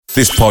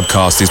This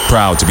podcast is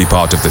proud to be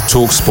part of the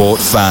TalkSport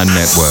Fan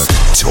Network.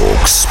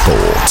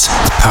 TalkSport.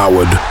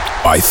 Powered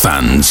by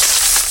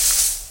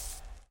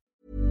fans.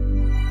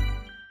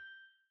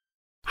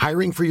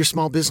 Hiring for your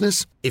small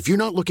business? If you're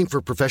not looking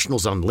for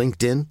professionals on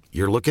LinkedIn,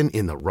 you're looking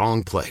in the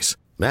wrong place.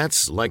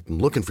 That's like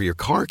looking for your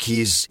car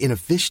keys in a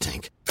fish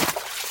tank.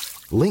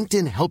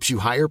 LinkedIn helps you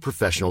hire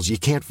professionals you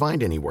can't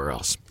find anywhere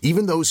else,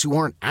 even those who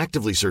aren't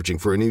actively searching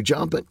for a new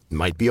job but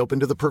might be open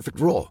to the perfect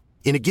role.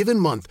 In a given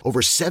month,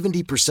 over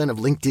 70% of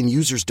LinkedIn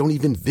users don't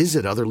even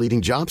visit other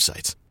leading job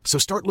sites. So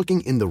start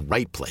looking in the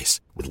right place.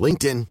 With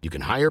LinkedIn, you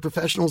can hire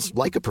professionals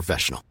like a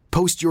professional.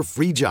 Post your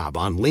free job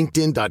on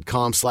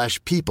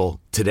linkedin.com/people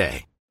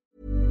today.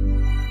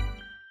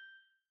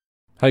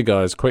 Hey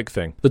guys, quick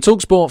thing. The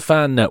TalkSport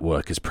Fan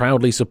Network is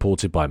proudly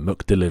supported by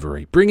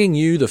McDelivery, bringing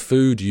you the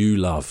food you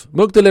love.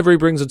 McDelivery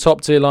brings a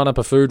top-tier lineup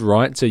of food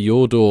right to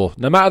your door.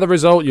 No matter the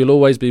result, you'll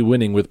always be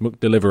winning with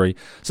McDelivery.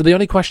 So the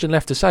only question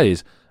left to say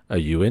is, are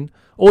you in?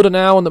 Order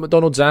now on the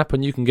McDonald's app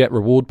and you can get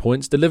reward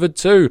points delivered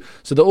too.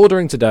 So the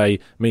ordering today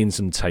means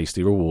some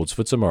tasty rewards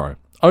for tomorrow.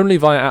 Only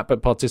via app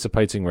at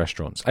participating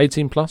restaurants.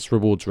 18 plus,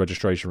 rewards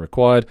registration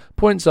required.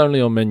 Points only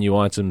on menu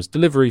items.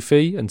 Delivery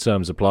fee and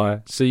terms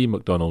apply. See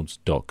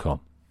mcdonalds.com.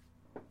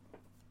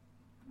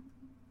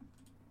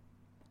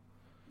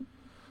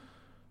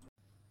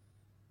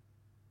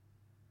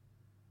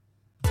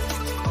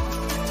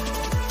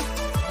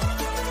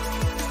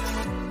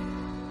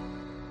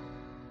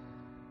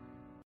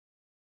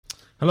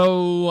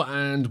 Hello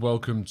and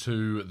welcome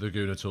to the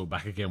Gooner Talk,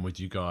 back again with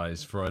you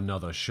guys for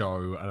another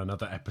show and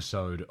another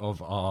episode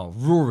of our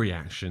Raw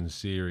Reaction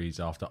series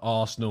after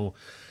Arsenal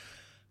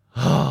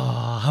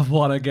have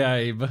won a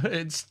game.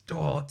 It's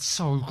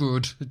so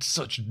good. It's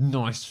such a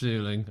nice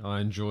feeling. I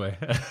enjoy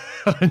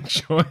I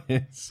enjoy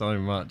it so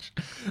much.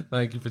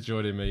 Thank you for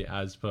joining me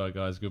as per,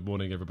 guys. Good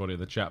morning, everybody in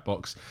the chat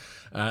box.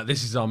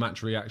 This is our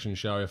match reaction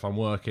show. If I'm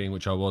working,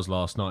 which I was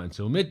last night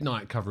until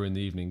midnight, covering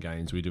the evening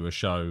games, we do a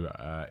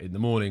show in the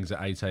mornings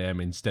at 8 a.m.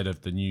 instead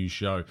of the news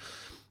show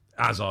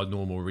as our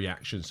normal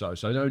reaction. So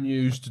no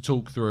news to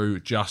talk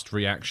through, just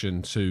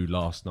reaction to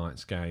last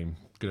night's game.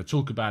 Going to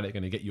talk about it,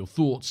 going to get your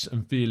thoughts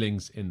and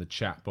feelings in the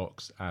chat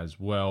box as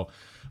well.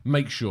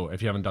 Make sure,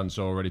 if you haven't done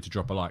so already, to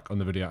drop a like on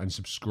the video and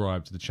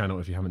subscribe to the channel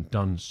if you haven't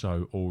done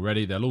so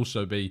already. There'll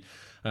also be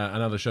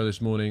another show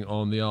this morning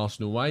on the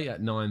Arsenal Way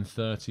at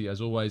 9:30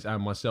 as always,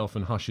 and myself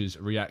and Hush's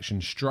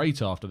reaction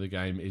straight after the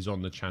game is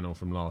on the channel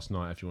from last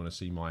night if you want to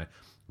see my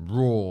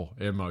raw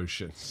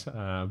emotions.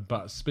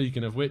 But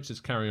speaking of which, let's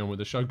carry on with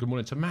the show. Good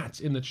morning to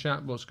Matt in the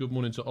chat box. Good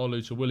morning to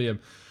Olu, to William,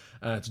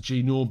 to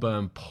G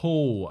Norburn,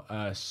 Paul,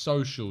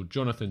 Social,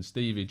 Jonathan,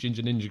 Stevie,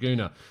 Ginger Ninja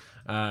Guna,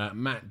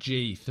 Matt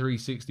G,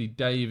 360,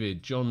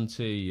 David, John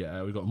T,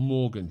 we've got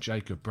Morgan,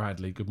 Jacob,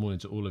 Bradley. Good morning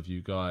to all of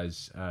you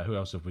guys. Who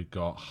else have we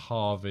got?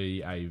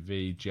 Harvey,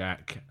 AV,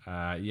 Jack,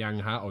 Yang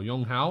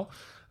Hao,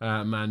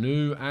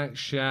 Manu,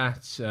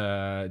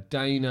 Akshat,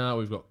 Dana.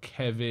 We've got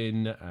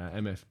Kevin,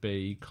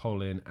 MFB,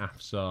 Colin,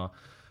 Afsar,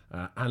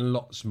 and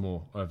lots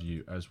more of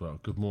you as well.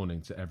 Good morning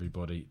to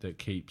everybody that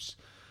keeps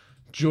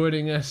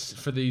joining us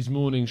for these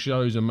morning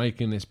shows and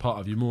making this part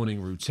of your morning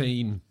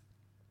routine.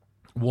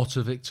 What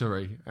a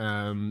victory.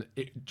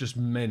 It just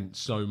meant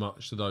so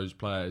much to those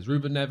players.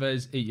 Ruben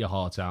Neves, eat your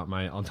heart out,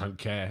 mate. I don't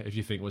care if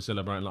you think we're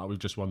celebrating like we've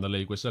just won the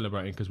league. We're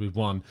celebrating because we've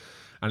won,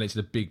 and it's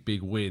a big,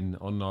 big win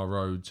on our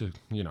road to,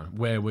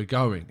 where we're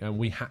going. And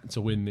we had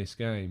to win this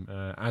game,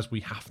 as we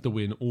have to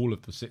win all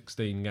of the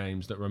 16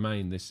 games that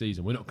remain this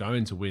season. We're not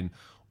going to win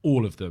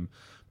all of them,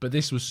 but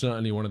this was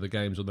certainly one of the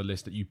games on the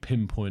list that you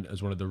pinpoint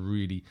as one of the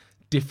really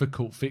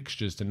difficult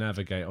fixtures to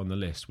navigate on the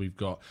list. We've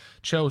got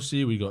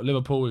Chelsea, we've got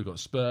Liverpool, we've got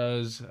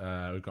Spurs,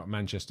 we've got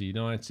Manchester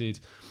United.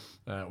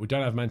 We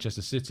don't have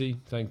Manchester City,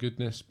 thank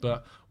goodness,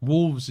 but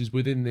Wolves is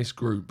within this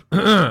group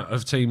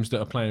of teams that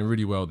are playing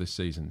really well this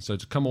season. So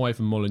to come away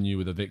from Molineux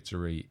with a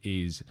victory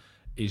is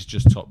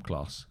just top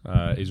class,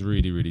 is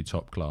really, really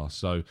top class.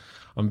 So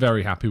I'm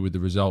very happy with the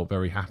result,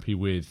 very happy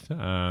with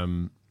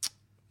the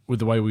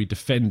way we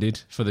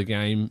defended for the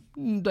game.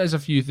 There's a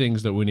few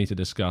things that we need to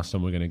discuss,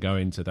 and we're going to go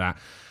into that.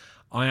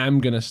 I am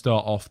going to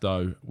start off,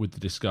 though, with the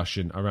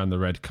discussion around the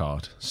red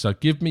card. So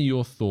give me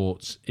your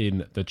thoughts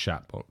in the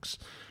chat box.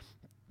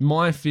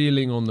 My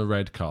feeling on the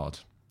red card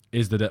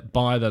is that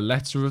by the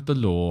letter of the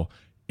law,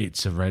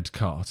 it's a red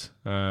card.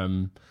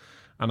 And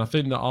I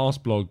think that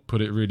Arsblog put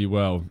it really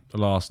well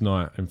last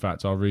night. In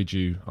fact, I'll read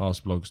you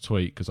Arsblog's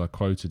tweet because I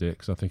quoted it,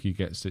 because I think he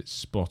gets it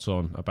spot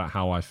on about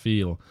how I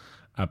feel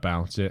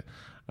about it.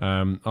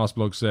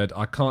 Arsblog said,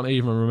 "I can't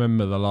even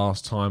remember the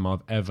last time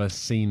I've ever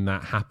seen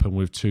that happen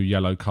with 2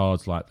 yellow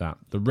cards like that.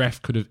 The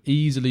ref could have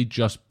easily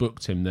just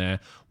booked him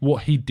there.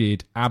 What he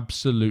did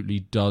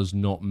absolutely does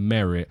not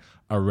merit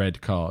a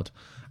red card."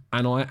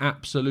 And I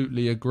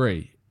absolutely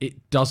agree.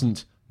 It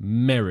doesn't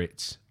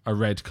merit a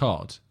red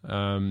card.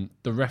 The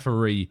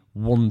referee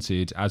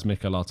wanted, as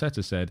Mikel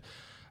Arteta said,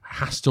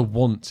 has to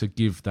want to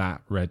give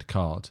that red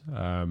card,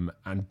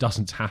 and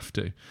doesn't have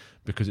to,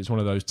 because it's one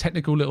of those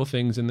technical little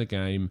things in the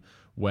game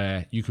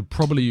where you could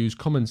probably use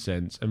common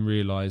sense and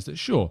realise that,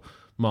 sure,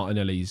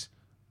 Martinelli's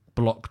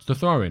blocked the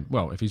throw-in.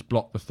 Well, if he's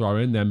blocked the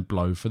throw-in, then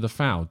blow for the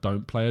foul.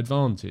 Don't play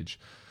advantage.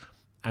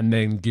 And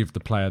then give the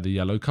player the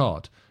yellow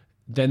card.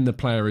 Then the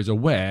player is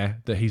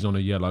aware that he's on a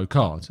yellow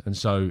card. And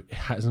so it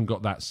hasn't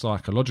got that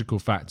psychological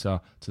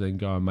factor to then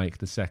go and make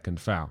the second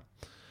foul.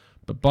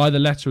 But by the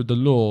letter of the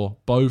law,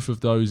 both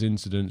of those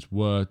incidents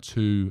were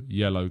 2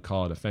 yellow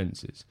card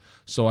offences.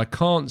 So I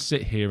can't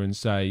sit here and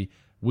say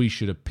we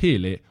should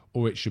appeal it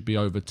or it should be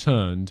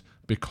overturned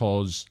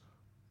because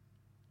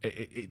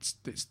it's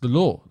the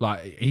law.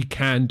 Like, he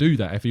can do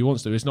that if he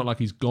wants to. It's not like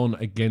he's gone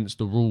against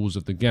the rules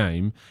of the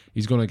game.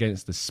 He's gone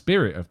against the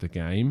spirit of the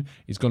game.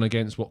 He's gone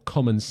against what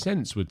common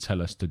sense would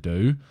tell us to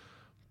do.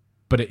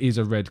 But it is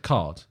a red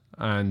card.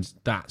 And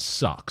that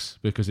sucks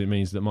because it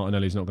means that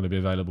Martinelli's not going to be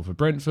available for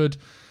Brentford.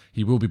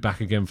 He will be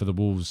back again for the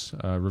Wolves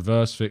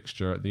reverse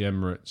fixture at the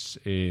Emirates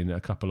in a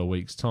couple of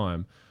weeks'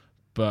 time.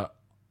 But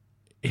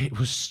it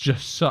was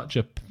just such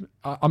a...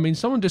 I mean,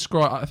 someone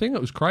described... I think it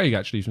was Craig,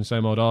 actually, from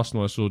Same Old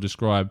Arsenal I saw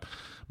describe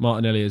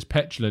Martinelli as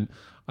petulant.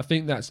 I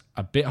think that's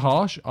a bit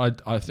harsh. I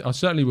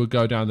certainly would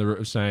go down the route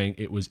of saying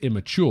it was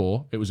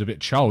immature. It was a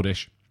bit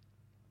childish,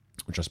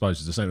 which I suppose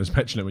is the same as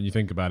petulant when you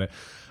think about it.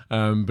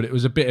 But it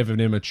was a bit of an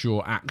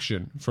immature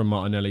action from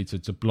Martinelli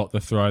to block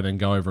the throw, then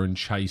go over and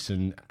chase,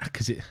 and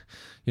because it,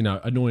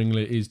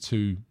 annoyingly, it is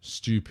 2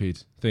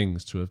 stupid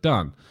things to have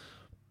done.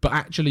 But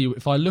actually,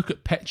 if I look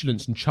at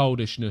petulance and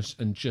childishness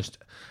and just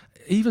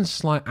even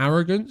slight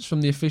arrogance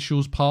from the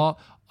official's part,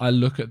 I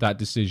look at that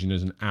decision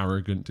as an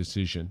arrogant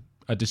decision,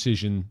 a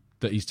decision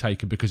that he's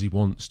taken because he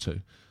wants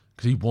to.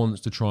 Because he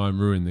wants to try and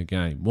ruin the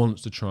game,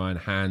 wants to try and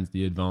hand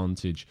the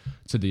advantage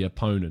to the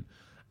opponent.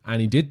 And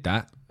he did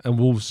that, and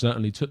Wolves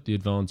certainly took the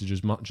advantage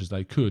as much as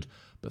they could.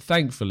 But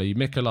thankfully,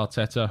 Mikel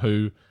Arteta,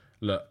 who,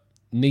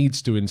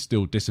 needs to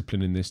instill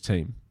discipline in this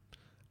team,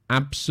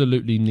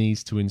 absolutely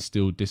needs to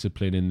instill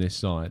discipline in this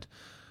side.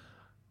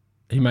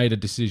 He made a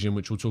decision,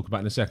 which we'll talk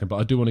about in a second, but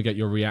I do want to get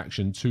your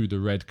reaction to the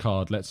red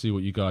card. Let's see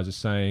what you guys are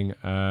saying.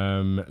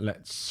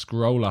 Let's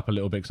scroll up a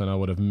little bit because I know I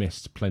would have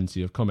missed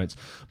plenty of comments.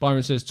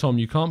 Byron says, Tom,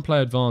 you can't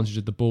play advantage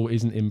if the ball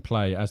isn't in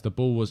play. As the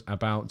ball was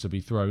about to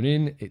be thrown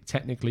in, it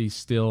technically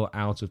still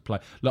out of play.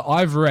 Look,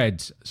 I've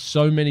read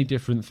so many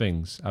different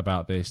things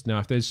about this. Now,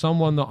 if there's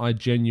someone that I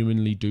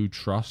genuinely do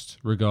trust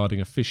regarding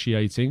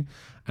officiating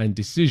and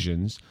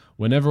decisions,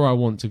 whenever I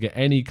want to get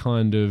any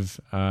kind of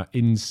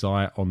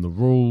insight on the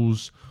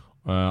rules,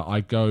 I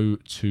go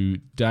to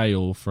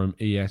Dale from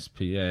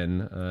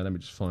ESPN. Let me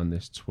just find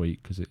this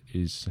tweet because it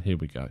is... Here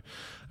we go.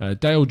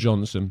 Dale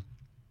Johnson.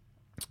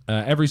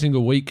 Every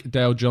single week,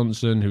 Dale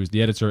Johnson, who is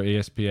the editor at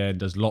ESPN,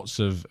 does lots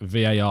of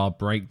VAR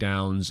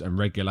breakdowns and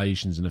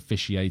regulations and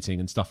officiating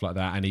and stuff like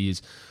that. And he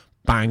is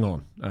bang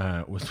on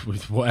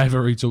with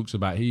whatever he talks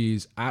about. He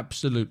is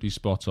absolutely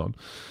spot on.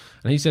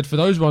 And he said, for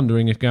those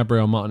wondering if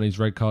Gabriel Martinelli's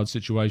red card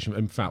situation...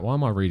 In fact, why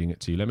am I reading it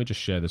to you? Let me just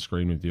share the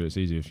screen with you. It's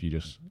easier if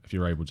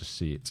you're able to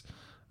see it.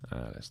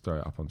 Let's throw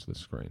it up onto the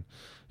screen.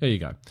 There you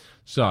go.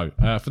 So,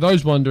 for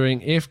those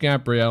wondering if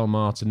Gabriel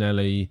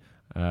Martinelli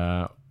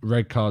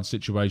red card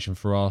situation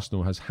for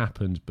Arsenal has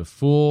happened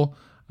before,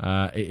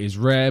 it is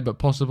rare but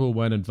possible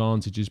when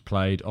advantage is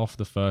played off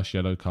the first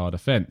yellow card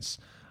offence.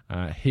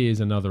 Here's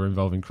another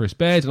involving Chris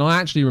Baird, and I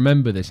actually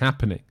remember this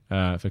happening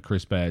for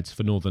Chris Baird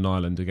for Northern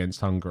Ireland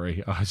against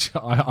Hungary.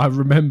 I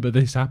remember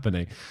this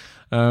happening.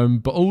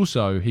 But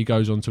also, he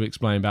goes on to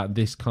explain about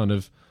this kind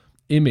of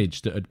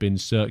image that had been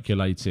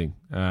circulating.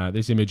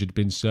 This image had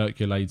been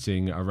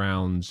circulating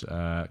around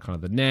kind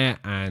of the net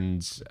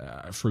and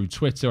through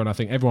Twitter, and I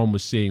think everyone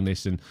was seeing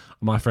this. And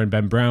my friend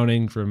Ben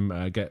Browning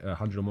from Get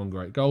 101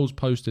 Great Goals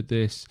posted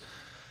this.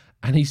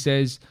 And he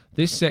says,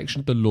 this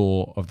section of the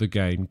law of the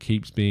game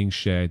keeps being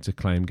shared to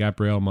claim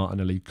Gabriel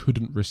Martinelli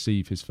couldn't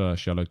receive his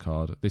first yellow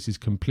card. This is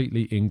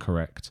completely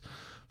incorrect.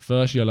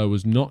 First yellow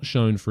was not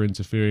shown for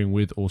interfering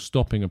with or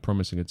stopping a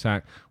promising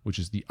attack, which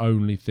is the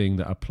only thing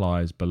that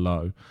applies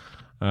below.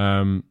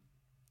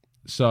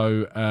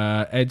 So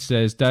Ed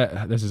says,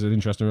 this is an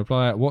interesting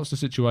reply. What's the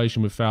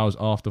situation with fouls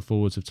after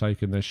forwards have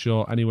taken their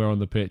shot anywhere on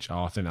the pitch?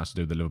 Oh, I think that's to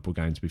do with the Liverpool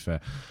game, to be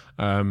fair.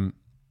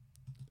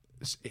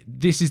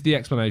 This is the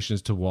explanation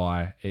as to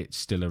why it's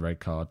still a red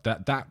card.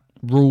 That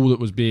rule that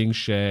was being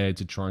shared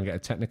to try and get a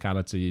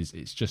technicality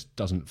it just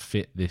doesn't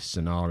fit this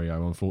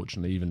scenario,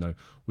 unfortunately, even though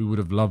we would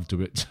have loved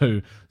to it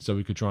too, so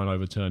we could try and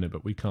overturn it,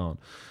 but we can't.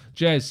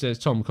 Jez says,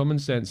 Tom, common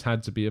sense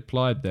had to be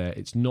applied there.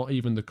 It's not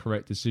even the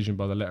correct decision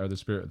by the letter of the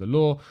spirit of the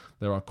law.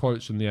 There are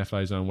quotes from the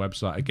FA's own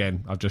website.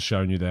 Again, I've just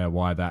shown you there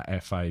why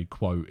that FA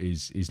quote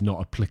is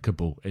not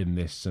applicable in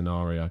this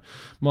scenario.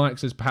 Mike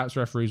says, perhaps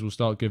referees will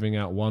start giving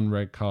out one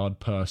red card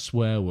per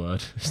swear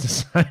word. It's the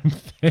same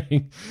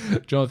thing.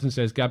 Jonathan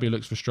says, Gabby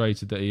looks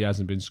frustrated that he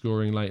hasn't been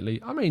scoring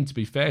lately. I mean, to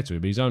be fair to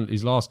him,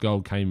 his last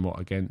goal came,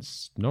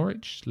 against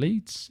Norwich?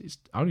 Leeds? It's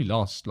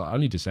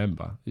only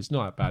December. It's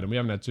not that bad, and we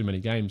haven't had too many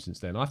games since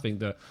then. I think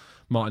that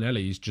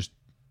Martinelli is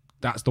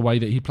that's the way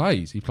that he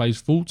plays. He plays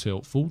full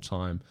tilt, full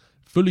time,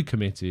 fully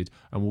committed,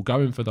 and will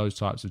go in for those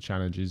types of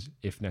challenges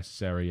if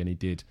necessary, and he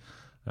did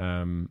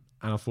And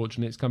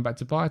unfortunately, it's come back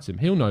to bite him.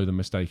 He'll know the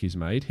mistake he's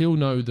made. He'll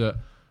know that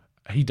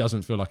he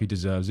doesn't feel like he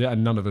deserves it,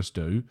 and none of us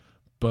do.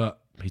 But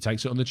he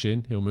takes it on the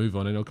chin. He'll move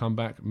on, and he'll come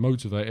back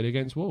motivated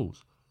against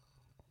Wolves.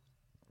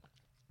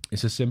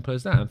 It's as simple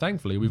as that. And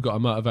thankfully, we've got a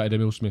motivated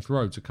Emil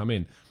Smith-Rowe to come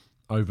in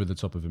over the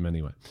top of him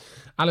anyway.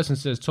 Alison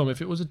says, Tom,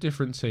 if it was a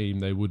different team,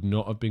 they would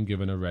not have been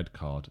given a red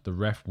card. The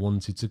ref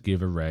wanted to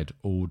give a red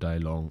all day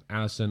long.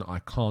 Alison, I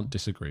can't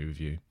disagree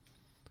with you.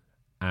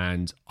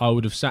 And I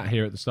would have sat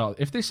here at the start.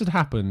 If this had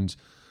happened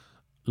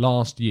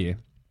last year,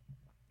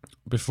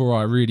 before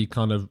I really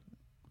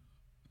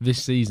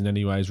this season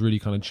anyway, has really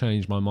kind of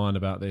changed my mind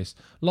about this.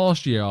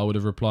 Last year, I would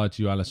have replied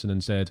to you, Alison,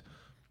 and said,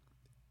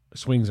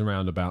 swings and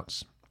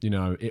roundabouts.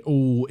 It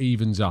all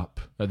evens up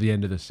at the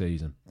end of the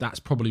season. That's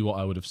probably what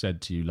I would have said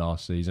to you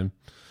last season.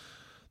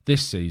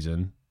 This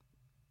season,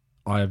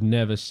 I have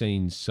never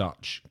seen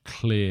such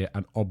clear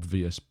and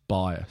obvious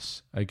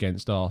bias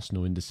against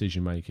Arsenal in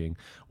decision-making,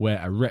 where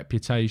a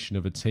reputation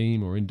of a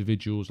team or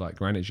individuals like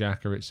Granit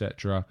Xhaka,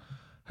 etc.,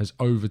 has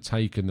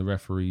overtaken the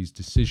referee's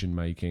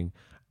decision-making,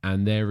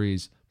 and there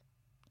is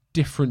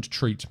different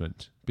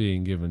treatment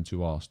being given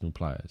to Arsenal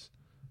players.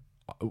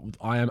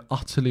 I am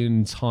utterly and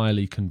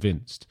entirely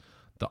convinced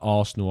that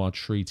Arsenal are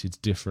treated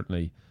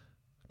differently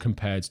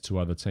compared to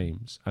other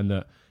teams. And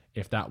that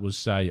if that was,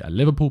 say, a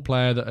Liverpool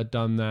player that had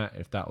done that,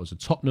 if that was a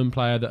Tottenham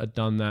player that had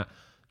done that,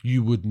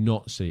 you would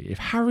not see. If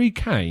Harry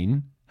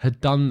Kane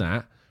had done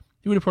that,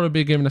 he would have probably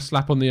been given a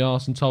slap on the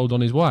arse and told on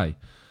his way.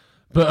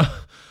 But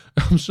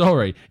I'm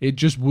sorry,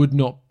 it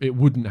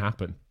wouldn't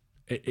happen.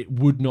 It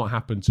would not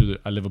happen to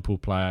a Liverpool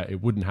player.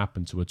 It wouldn't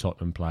happen to a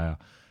Tottenham player.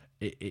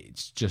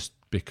 It's just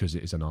because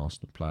it is an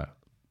Arsenal player.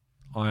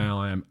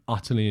 I am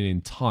utterly and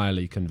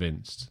entirely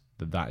convinced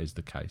that is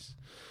the case.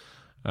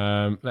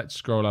 Let's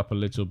scroll up a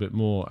little bit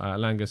more.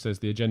 Langer says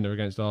the agenda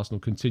against Arsenal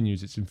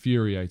continues. It's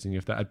infuriating.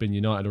 If that had been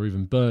United or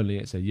even Burnley,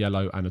 it's a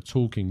yellow and a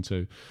talking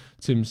to.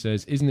 Tim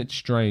says, isn't it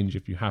strange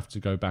if you have to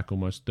go back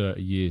almost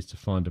 30 years to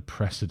find a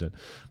precedent?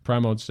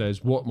 Pramod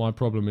says, what my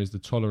problem is the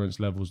tolerance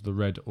levels, the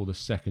red or the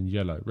second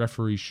yellow.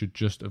 Referees should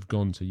just have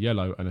gone to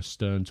yellow and a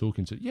stern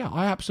talking to. Yeah,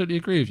 I absolutely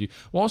agree with you.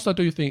 Whilst I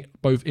do think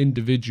both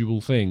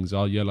individual things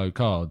are yellow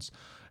cards,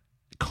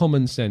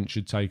 common sense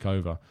should take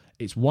over.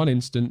 It's one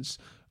instance.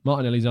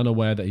 Martinelli's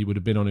unaware that he would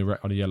have been on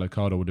a yellow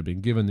card or would have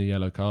been given the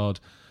yellow card.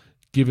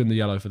 Give him the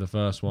yellow for the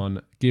first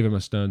one. Give him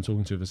a stern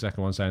talking to for the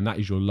second one, saying that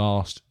is your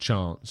last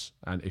chance.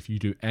 And if you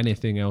do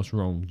anything else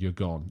wrong, you're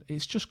gone.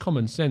 It's just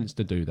common sense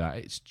to do that.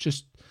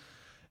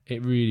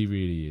 It really,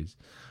 really is.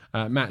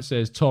 Matt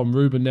says, Tom,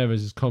 Ruben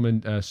Neves'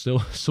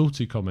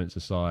 salty comments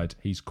aside,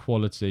 he's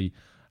quality.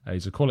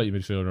 He's a quality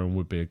midfielder and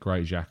would be a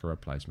great Xhaka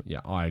replacement.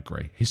 Yeah, I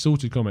agree. His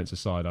salty comments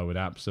aside, I would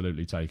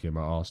absolutely take him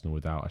at Arsenal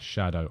without a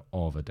shadow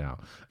of a doubt.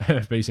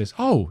 NFB says,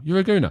 oh, you're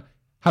a gooner.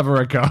 Have a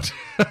red card.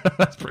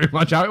 That's pretty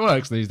much how it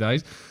works these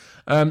days.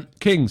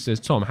 King says,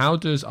 Tom, how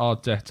does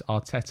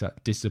Arteta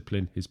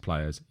discipline his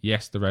players?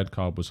 Yes, the red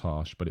card was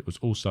harsh, but it was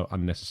also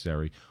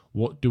unnecessary.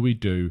 What do we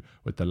do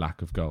with the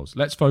lack of goals?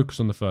 Let's focus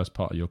on the first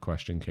part of your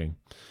question, King.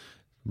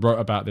 Wrote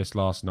about this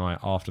last night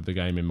after the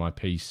game in my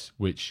piece,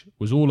 which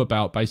was all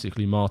about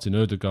basically Martin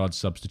Ødegaard's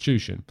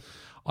substitution.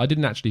 I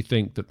didn't actually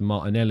think that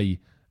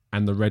Martinelli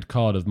and the red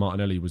card of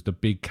Martinelli was the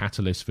big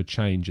catalyst for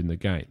change in the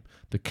game.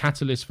 The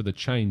catalyst for the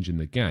change in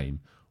the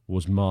game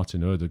was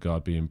Martin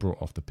Ødegaard being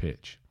brought off the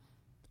pitch.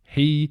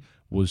 He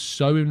was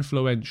so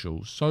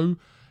influential,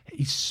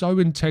 he's so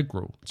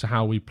integral to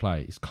how we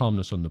play. His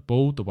calmness on the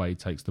ball, the way he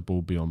takes the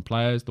ball beyond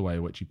players, the way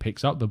in which he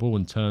picks up the ball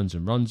and turns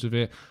and runs with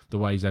it, the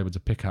way he's able to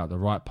pick out the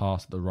right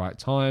pass at the right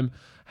time.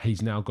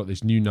 He's now got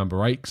this new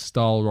number 8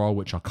 style role,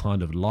 which I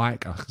kind of like.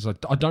 Because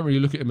I don't really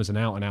look at him as an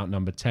out-and-out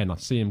number 10. I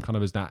see him kind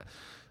of as that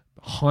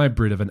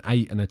hybrid of an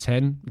 8 and a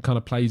 10. He kind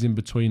of plays in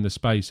between the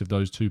space of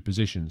those two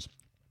positions.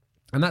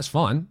 And that's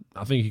fine.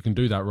 I think he can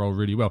do that role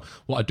really well.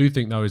 What I do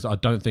think, though, is I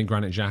don't think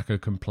Granit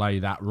Xhaka can play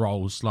that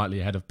role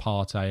slightly ahead of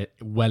Partey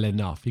well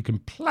enough. He can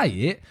play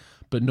it,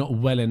 but not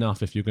well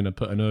enough if you're going to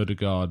put an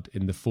Ødegaard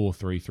in the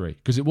 4-3-3.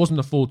 Because it wasn't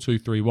a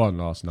 4-2-3-1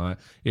 last night.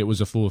 It was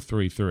a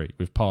 4-3-3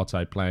 with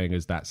Partey playing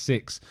as that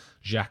 6,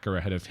 Xhaka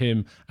ahead of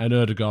him, and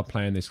Ødegaard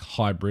playing this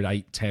hybrid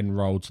 8-10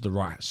 role to the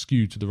right,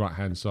 skewed to the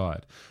right-hand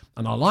side.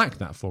 And I like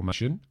that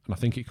formation, and I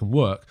think it can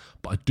work,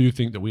 but I do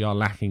think that we are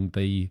lacking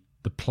the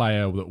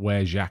player that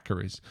where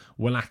Xhaka is.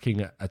 We're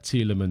lacking a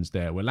Tielemans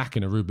there. We're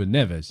lacking a Ruben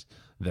Neves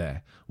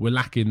there. We're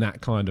lacking that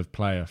kind of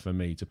player for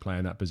me to play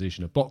in that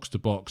position. A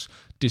box-to-box,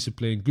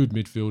 discipline, good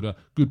midfielder,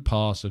 good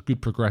passer,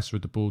 good progressor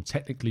with the ball,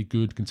 technically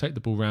good, can take the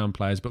ball round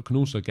players, but can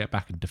also get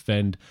back and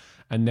defend.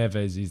 And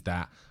Neves is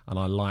that, and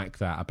I like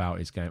that about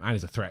his game. And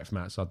he's a threat from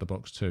outside the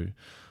box too.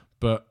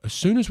 But as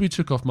soon as we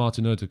took off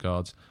Martin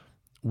Ødegaard,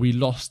 we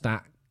lost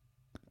that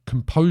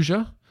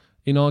composure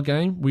in our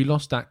game. We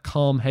lost that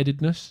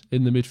calm-headedness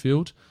in the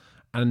midfield.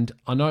 And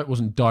I know it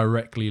wasn't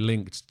directly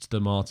linked to the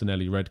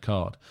Martinelli red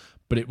card,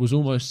 but it was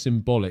almost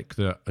symbolic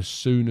that as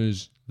soon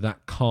as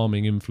that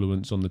calming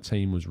influence on the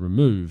team was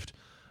removed,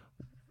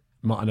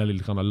 Martinelli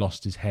kind of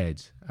lost his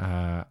head,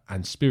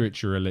 and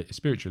spiritually,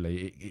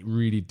 it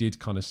really did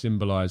kind of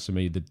symbolise to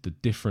me the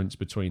difference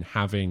between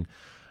having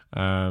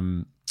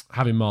Martin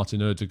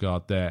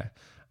Ødegaard there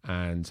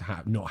and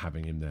not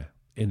having him there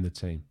in the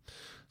team.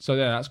 So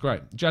yeah, that's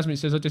great. Jasmine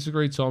says, I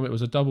disagree, Tom. It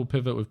was a double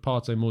pivot with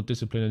Partey more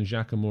disciplined and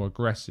Xhaka more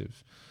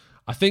aggressive.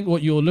 I think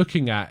what you're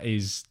looking at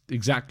is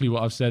exactly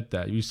what I've said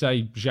there. You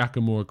say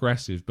Xhaka more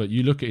aggressive, but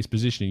you look at his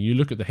positioning, you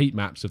look at the heat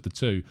maps of the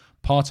two.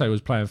 Partey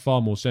was playing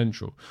far more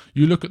central.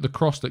 You look at the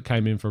cross that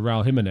came in for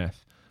Raul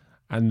Jimenez,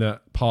 and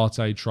that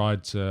Partey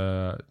tried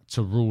to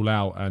rule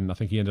out, and I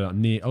think he ended up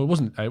near. Oh, it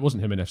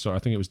wasn't Jimenez. Sorry, I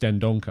think it was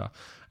Dendoncker,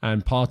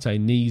 and Partey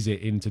knees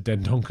it into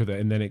Dendoncker,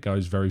 and then it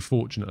goes very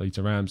fortunately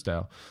to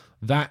Ramsdale.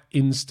 That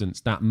instance,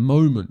 that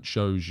moment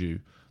shows you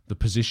the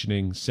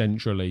positioning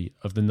centrally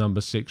of the number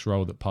 6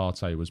 role that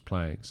Partey was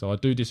playing. So I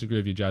do disagree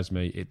with you,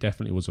 Jasmine. It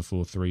definitely was a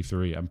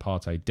 4-3-3, and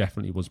Partey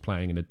definitely was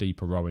playing in a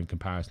deeper role in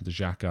comparison to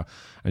Xhaka,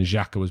 and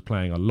Xhaka was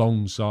playing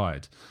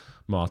alongside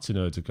Martin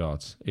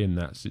Ødegaard in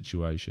that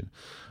situation.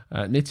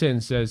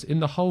 Nitin says,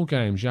 in the whole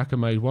game, Xhaka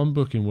made one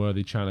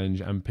booking-worthy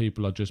challenge and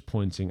people are just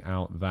pointing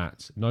out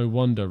that. No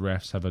wonder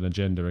refs have an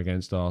agenda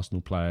against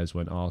Arsenal players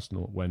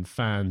when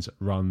fans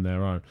run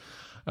their own.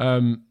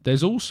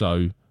 There's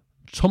also...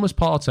 Thomas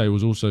Partey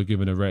was also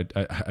given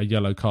a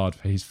yellow card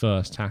for his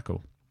first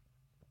tackle.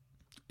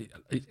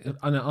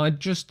 And I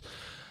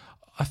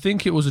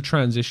think it was a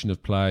transition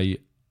of play.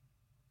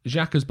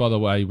 Xhaka's, by the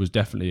way, was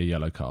definitely a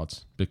yellow card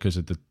because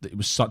it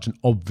was such an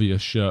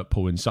obvious shirt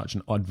pull in such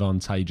an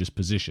advantageous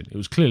position. It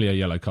was clearly a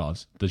yellow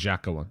card, the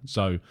Xhaka one.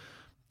 So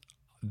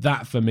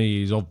that for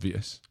me is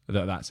obvious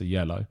that that's a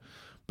yellow.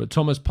 But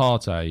Thomas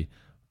Partey,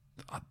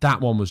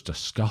 that one was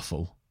just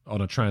scuffle on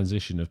a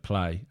transition of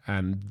play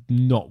and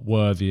not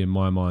worthy in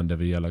my mind of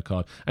a yellow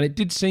card. And it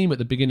did seem at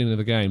the beginning of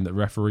the game that the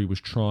referee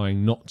was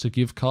trying not to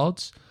give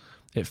cards.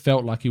 It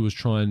felt like he was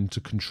trying to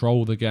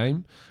control the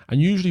game.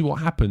 And usually what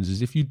happens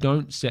is if you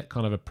don't set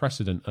kind of a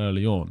precedent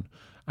early on,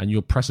 and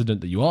your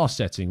precedent that you are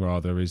setting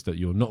rather is that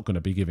you're not going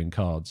to be giving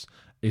cards,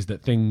 is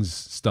that things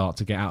start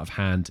to get out of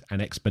hand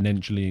and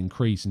exponentially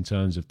increase in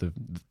terms of the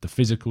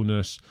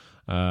physicalness,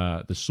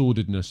 the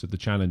sordidness of the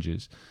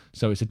challenges.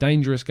 So it's a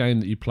dangerous game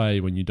that you play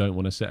when you don't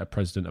want to set a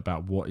precedent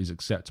about what is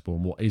acceptable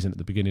and what isn't at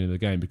the beginning of the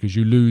game, because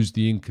you lose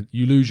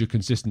your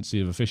consistency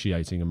of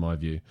officiating, in my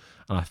view.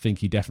 And I think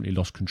he definitely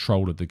lost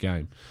control of the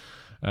game.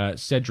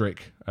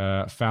 Cedric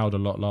fouled a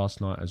lot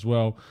last night as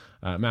well.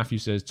 Matthew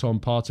says Tom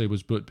Partey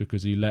was booked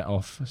because he let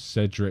off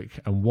Cedric.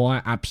 And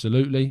why?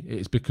 Absolutely.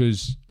 It's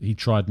because he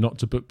tried not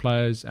to book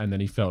players and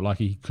then he felt like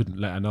he couldn't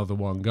let another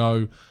one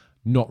go.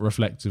 Not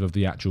reflective of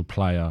the actual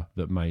player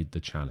that made the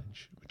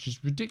challenge, which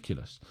is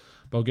ridiculous.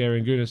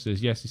 Bulgarian Guna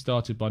says, yes, he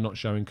started by not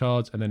showing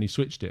cards and then he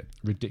switched it.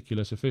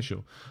 Ridiculous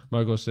official.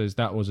 Mogos says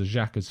that was a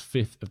Xhaka's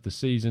 5th of the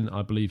season.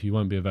 I believe he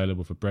won't be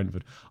available for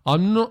Brentford.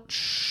 I'm not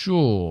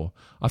sure.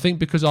 I think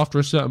because after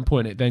a certain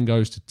point it then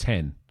goes to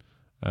 10.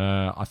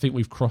 I think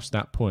we've crossed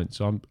that point.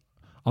 So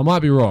I might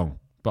be wrong,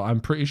 but I'm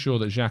pretty sure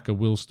that Xhaka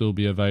will still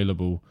be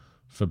available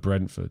for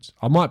Brentford.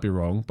 I might be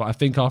wrong, but I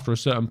think after a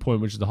certain point,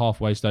 which is the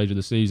halfway stage of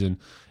the season,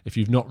 if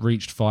you've not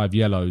reached 5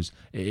 yellows,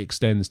 it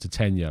extends to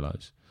 10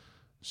 yellows.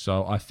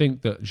 So I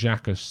think that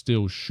Xhaka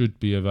still should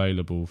be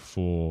available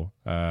for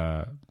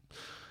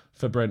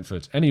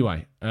Brentford.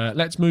 Anyway,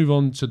 let's move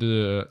on to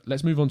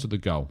the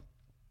goal,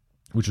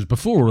 which was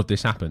before all of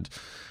this happened.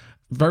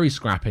 Very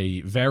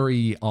scrappy,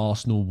 very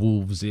Arsenal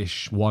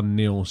Wolves-ish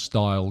 1-0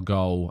 style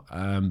goal.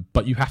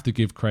 But you have to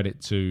give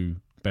credit to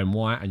Ben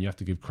White and you have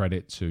to give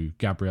credit to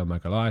Gabriel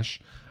Magalhaes.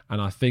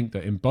 And I think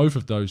that in both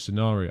of those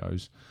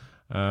scenarios,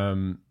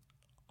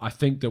 I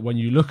think that when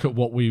you look at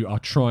what we are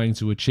trying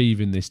to achieve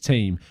in this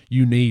team,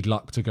 you need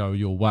luck to go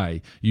your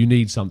way. You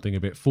need something a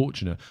bit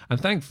fortunate. And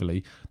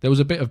thankfully, there was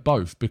a bit of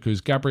both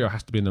because Gabriel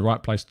has to be in the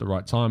right place at the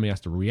right time. He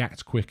has to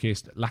react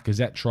quickest.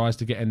 Lacazette tries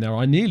to get in there.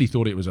 I nearly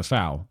thought it was a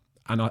foul.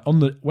 And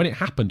when it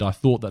happened, I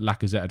thought that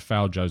Lacazette had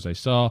fouled Jose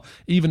Sarr.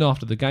 Even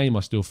after the game, I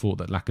still thought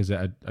that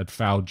Lacazette had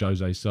fouled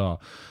Jose Sarr.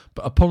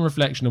 But upon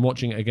reflection and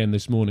watching it again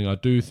this morning, I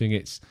do think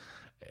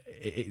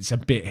it's a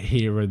bit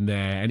here and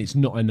there, and it's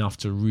not enough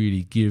to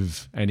really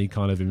give any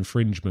kind of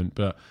infringement.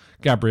 But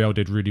Gabriel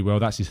did really well.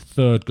 That's his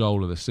 3rd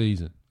goal of the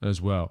season as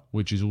well,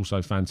 which is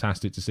also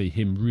fantastic to see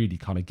him really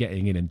kind of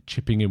getting in and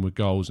chipping in with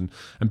goals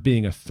and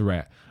being a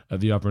threat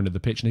at the other end of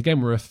the pitch. And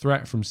again, we're a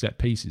threat from set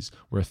pieces.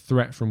 We're a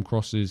threat from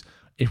crosses.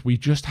 If we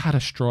just had a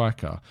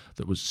striker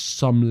that was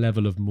some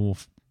level of more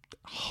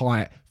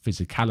height,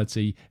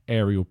 physicality,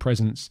 aerial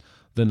presence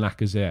than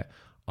Lacazette,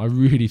 I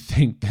really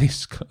think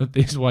this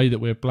way that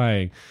we're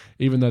playing,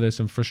 even though there's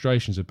some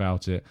frustrations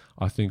about it,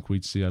 I think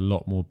we'd see a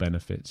lot more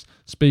benefits.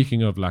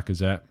 Speaking of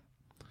Lacazette,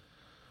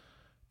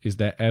 is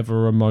there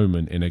ever a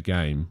moment in a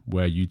game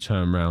where you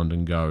turn around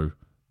and go,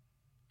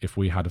 if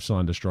we had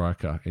signed a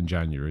striker in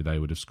January, they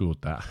would have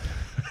scored that?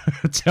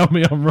 Tell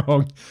me I'm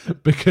wrong,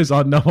 because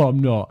I know I'm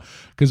not.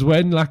 Because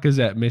when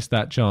Lacazette missed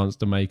that chance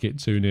to make it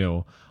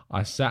 2-0,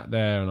 I sat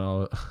there and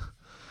I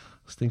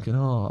was thinking,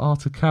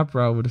 Arthur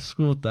Cabral would have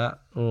scored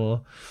that.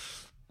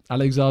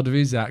 Alexander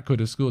Isak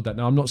could have scored that.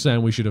 Now, I'm not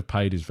saying we should have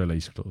paid his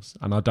release clause,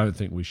 and I don't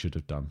think we should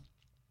have done.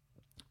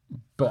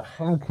 But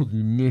how could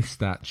you miss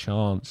that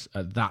chance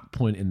at that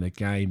point in the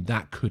game?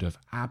 That could have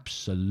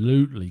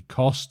absolutely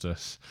cost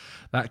us.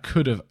 That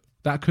could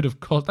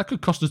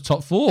cost us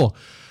top four.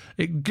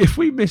 If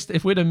we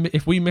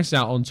miss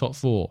out on top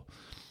four,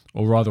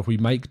 or rather, if we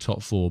make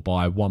top four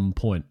by 1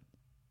 point,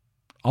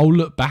 I'll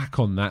look back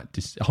on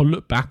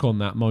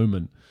that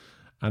moment,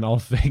 and I'll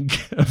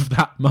think of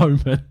that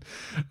moment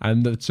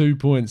and the 2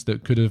 points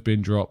that could have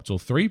been dropped, or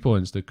 3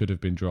 points that could have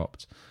been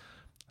dropped.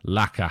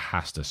 Laka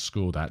has to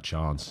score that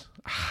chance.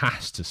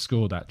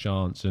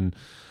 And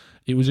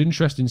it was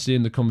interesting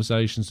seeing the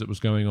conversations that was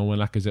going on when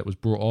Lacazette was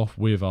brought off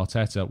with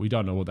Arteta. We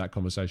don't know what that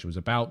conversation was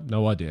about.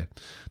 No idea.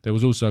 There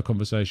was also a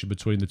conversation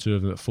between the two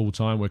of them at full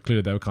time where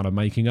clearly they were kind of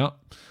making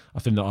up. I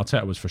think that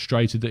Arteta was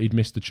frustrated that he'd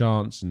missed the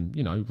chance and,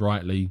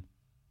 rightly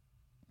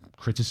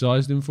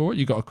criticised him for it.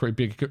 You got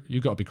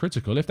to be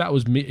critical. If that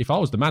was me, if I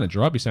was the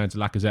manager, I'd be saying to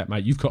Lacazette,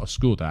 mate, you've got to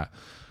score that.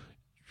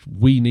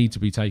 We need to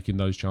be taking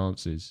those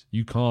chances.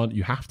 You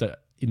have to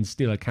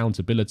instill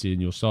accountability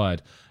in your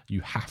side. You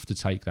have to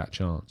take that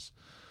chance.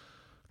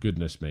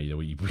 Goodness me,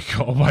 we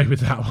got away with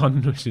that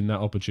one, missing that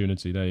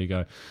opportunity. There you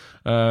go.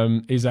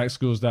 Isak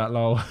scores that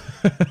lol.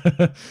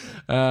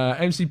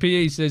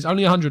 MCPE says,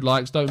 only 100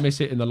 likes, don't miss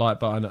hitting the like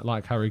button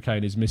like Harry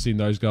Kane is missing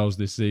those goals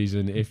this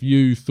season. If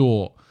you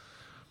thought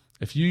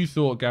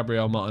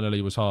Gabriel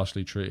Martinelli was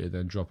harshly treated,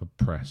 then drop a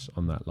press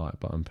on that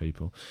like button,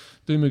 people.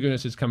 Doom Maguna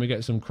says, can we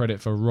get some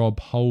credit for Rob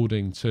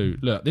Holding too?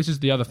 Look, this is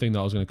the other thing that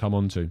I was going to come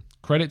on to.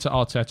 Credit to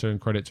Arteta and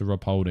credit to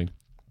Rob Holding.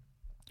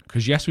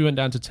 Because yes, we went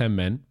down to 10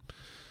 men.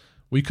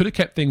 We could have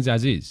kept things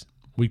as is.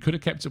 We could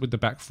have kept it with the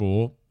back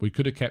four. We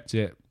could have kept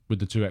it with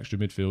the 2 extra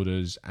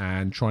midfielders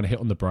and trying to hit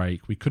on the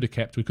break. We could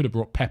have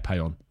brought Pepe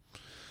on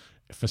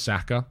for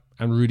Saka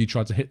and really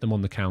tried to hit them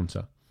on the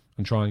counter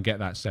and try and get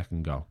that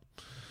second goal.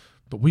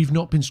 But we've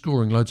not been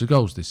scoring loads of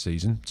goals this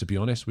season, to be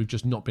honest. We've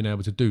just not been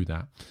able to do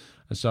that.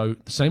 And so,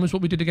 the same as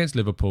what we did against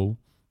Liverpool,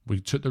 we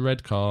took the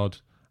red card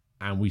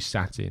and we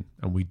sat in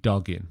and we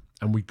dug in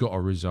and we got a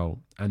result.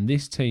 And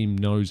this team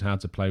knows how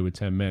to play with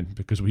 10 men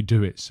because we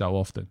do it so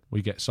often.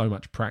 We get so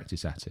much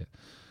practice at it.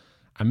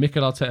 And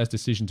Mikel Arteta's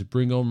decision to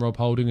bring on Rob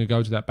Holding and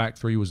go to that back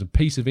three was a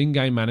piece of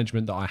in-game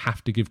management that I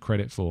have to give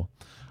credit for.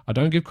 I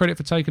don't give credit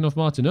for taking off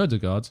Martin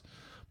Ødegaard,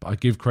 but I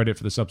give credit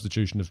for the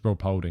substitution of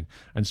Rob Holding.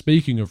 And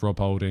speaking of Rob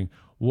Holding,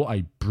 what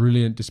a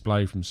brilliant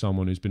display from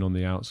someone who's been on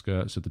the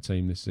outskirts of the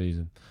team this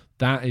season.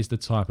 That is the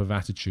type of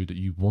attitude that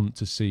you want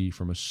to see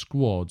from a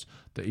squad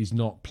that is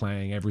not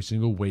playing every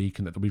single week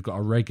and that we've got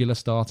a regular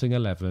starting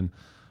 11.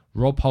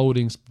 Rob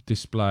Holding's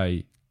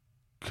display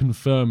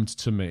confirmed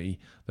to me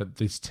that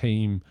this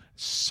team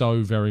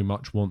so very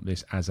much want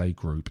this as a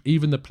group.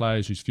 Even the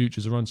players whose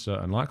futures are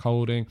uncertain, like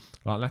Holding,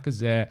 like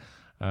Lacazette,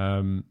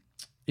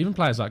 even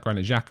players like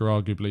Granit Xhaka,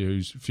 arguably,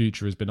 whose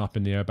future has been up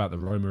in the air about the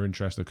Roma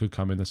interest that could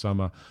come in the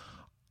summer.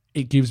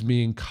 It gives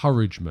me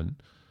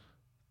encouragement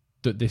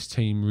that this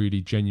team really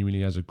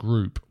genuinely as a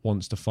group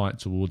wants to fight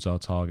towards our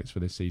targets for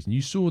this season.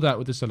 You saw that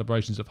with the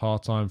celebrations of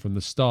half-time from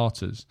the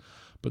starters,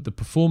 but the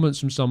performance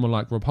from someone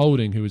like Rob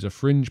Holding, who is a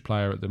fringe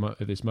player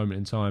at this moment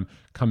in time,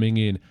 coming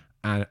in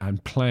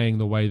and playing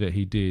the way that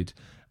he did,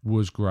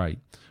 was great.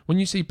 When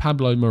you see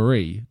Pablo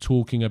Mari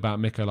talking about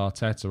Mikel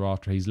Arteta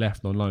after he's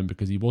left on loan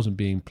because he wasn't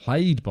being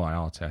played by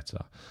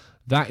Arteta,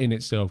 that in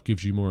itself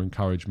gives you more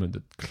encouragement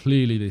that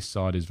clearly this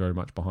side is very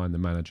much behind the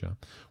manager.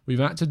 We've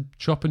had to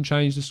chop and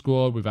change the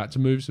squad. We've had to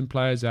move some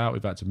players out.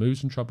 We've had to move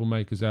some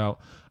troublemakers out.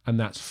 And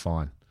that's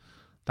fine.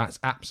 That's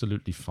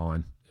absolutely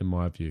fine in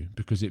my view,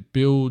 because it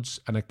builds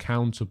an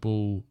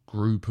accountable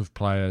group of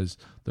players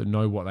that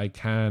know what they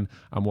can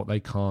and what they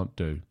can't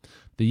do.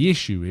 The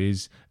issue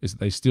is that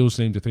they still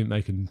seem to think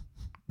they can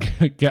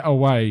get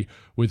away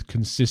with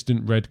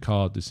consistent red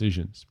card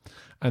decisions.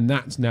 And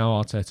that's now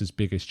Arteta's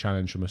biggest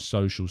challenge from a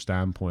social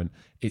standpoint.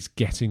 It's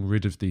getting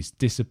rid of this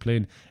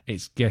discipline.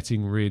 It's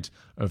getting rid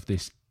of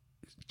this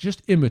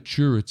just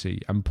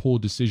immaturity and poor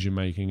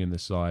decision-making in the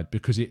side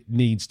because it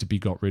needs to be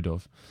got rid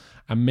of.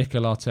 And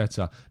Mikel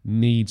Arteta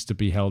needs to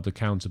be held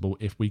accountable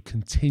if we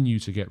continue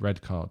to get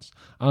red cards.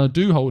 And I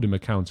do hold him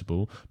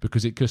accountable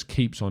because it just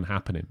keeps on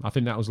happening. I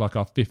think that was like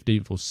our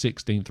 15th or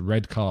 16th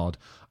red card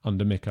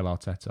under Mikel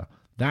Arteta.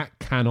 That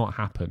cannot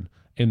happen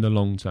in the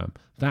long term.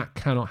 That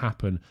cannot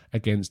happen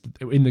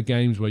in the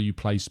games where you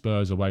play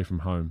Spurs away from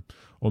home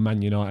or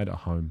Man United at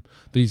home.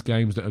 These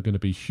games that are going to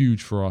be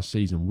huge for our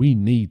season. We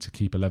need to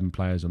keep 11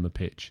 players on the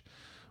pitch.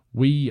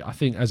 We, I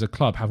think, as a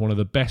club, have one of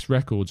the best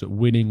records at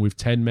winning with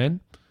 10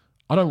 men.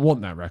 I don't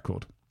want that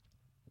record.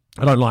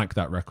 I don't like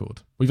that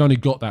record. We've only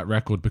got that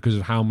record because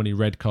of how many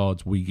red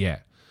cards we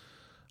get.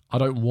 I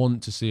don't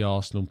want to see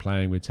Arsenal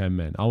playing with 10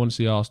 men. I want to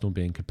see Arsenal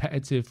being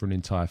competitive for an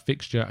entire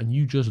fixture, and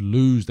you just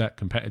lose that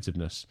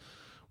competitiveness.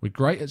 We're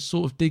great at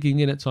sort of digging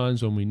in at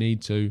times when we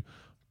need to,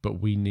 but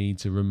we need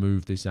to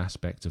remove this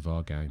aspect of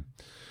our game.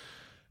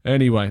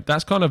 Anyway,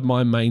 that's kind of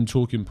my main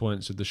talking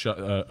points of the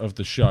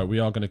show. We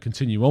are going to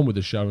continue on with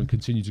the show and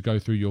continue to go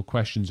through your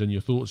questions and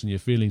your thoughts and your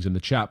feelings in the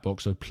chat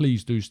box. So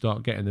please do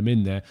start getting them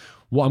in there.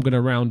 What I'm going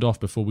to round off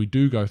before we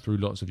do go through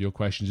lots of your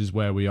questions is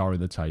where we are in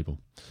the table.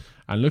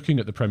 And looking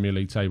at the Premier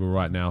League table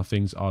right now,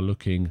 things are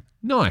looking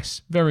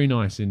nice, very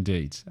nice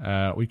indeed.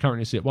 We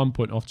currently sit 1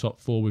 point off top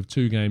four with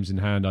 2 games in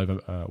hand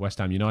over West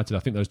Ham United. I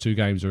think those 2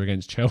 games are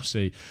against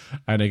Chelsea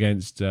and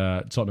against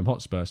Tottenham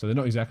Hotspur, so they're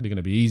not exactly going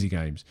to be easy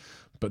games,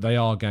 but they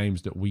are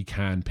games that we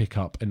can pick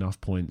up enough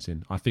points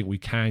in. I think we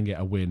can get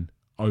a win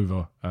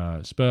over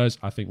Spurs.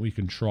 I think we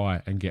can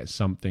try and get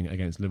something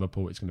against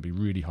Liverpool. It's going to be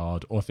really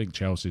hard, or I think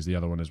Chelsea's the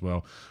other one as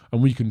well,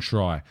 and we can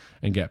try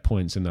and get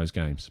points in those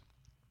games.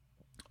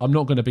 I'm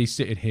not going to be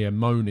sitting here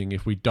moaning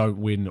if we don't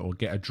win or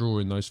get a draw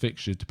in those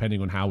fixtures, depending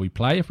on how we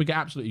play. If we get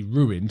absolutely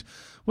ruined,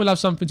 we'll have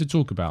something to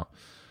talk about.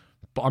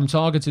 But I'm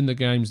targeting the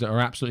games that are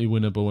absolutely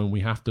winnable, and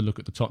we have to look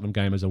at the Tottenham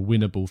game as a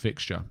winnable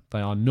fixture. They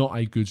are not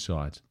a good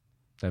side.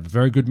 They have a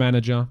very good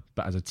manager,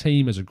 but as a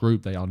team, as a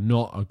group, they are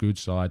not a good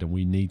side, and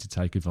we need to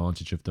take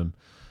advantage of them,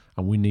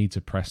 and we need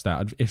to press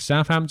that. If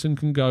Southampton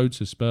can go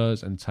to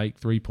Spurs and take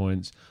 3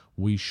 points,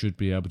 we should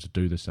be able to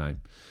do the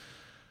same.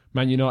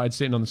 Man United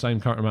sitting on the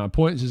same current amount of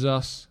points as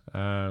us.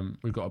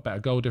 We've got a better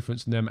goal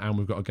difference than them, and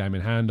we've got a game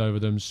in hand over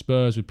them.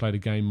 Spurs, we've played a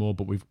game more,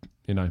 but we've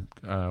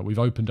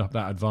opened up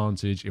that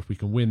advantage. If we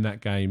can win that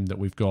game that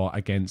we've got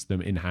against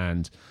them in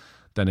hand,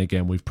 then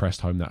again we've pressed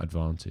home that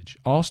advantage.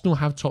 Arsenal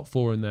have top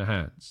 4 in their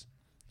hands.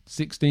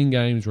 16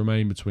 games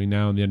remain between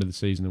now and the end of the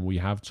season, and we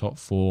have top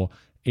 4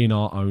 in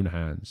our own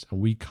hands, and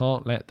we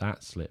can't let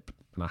that slip.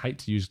 And I hate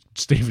to use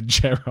Steven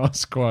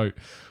Gerrard's quote,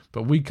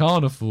 but we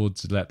can't afford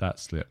to let that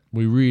slip.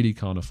 We really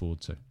can't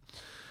afford to.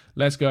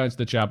 Let's go into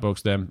the chat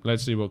box then.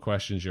 Let's see what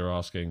questions you're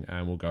asking,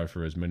 and we'll go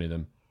through as many of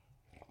them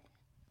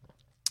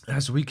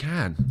as we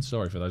can.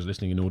 Sorry for those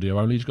listening in audio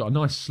only. He's got a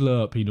nice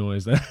slurpy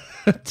noise there.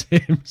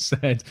 Tim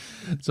said,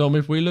 Tom,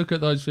 if we look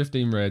at those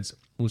 15 reds,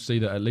 we'll see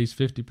that at least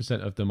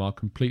 50% of them are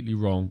completely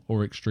wrong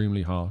or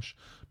extremely harsh.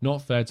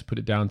 Not fair to put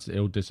it down to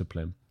ill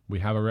discipline. We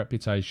have a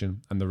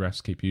reputation and the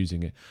refs keep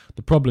using it.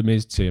 The problem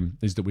is, Tim,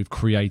 is that we've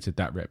created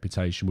that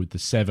reputation with the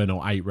 7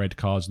 or 8 red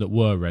cards that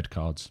were red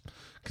cards.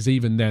 Because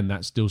even then,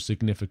 that's still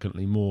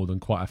significantly more than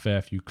quite a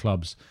fair few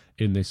clubs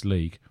in this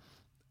league.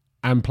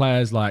 And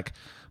players like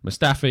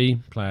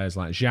Mustafi, players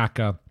like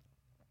Xhaka,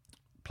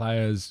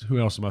 players, who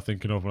else am I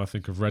thinking of when I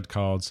think of red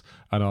cards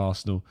and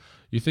Arsenal?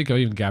 You think of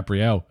even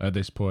Gabriel at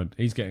this point.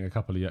 He's getting a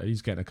couple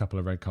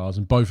of red cards,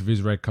 and both of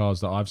his red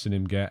cards that I've seen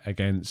him get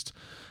against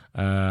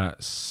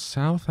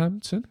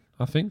Southampton,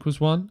 I think, was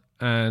one,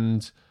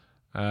 and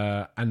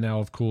now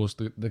of course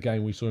the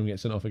game we saw him get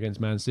sent off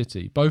against Man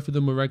City. Both of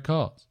them were red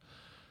cards.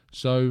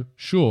 So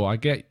sure, I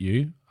get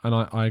you, and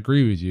I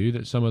agree with you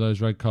that some of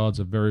those red cards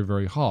are very,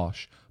 very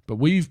harsh. But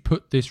we've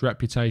put this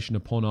reputation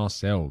upon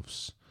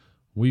ourselves.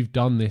 We've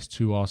done this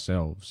to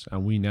ourselves,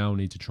 and we now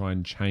need to try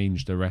and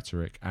change the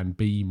rhetoric and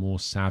be more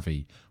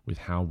savvy with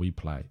how we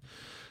play.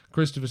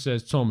 Christopher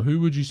says, Tom, who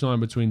would you sign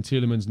between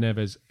Tielemans,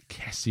 Neves,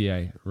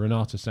 Kessié,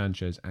 Renato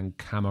Sanchez and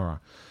Camara?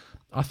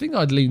 I think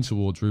I'd lean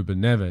towards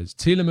Ruben Neves.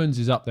 Tielemans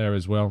is up there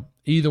as well.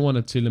 Either one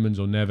of Tielemans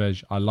or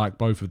Neves, I like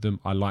both of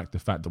them. I like the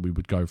fact that we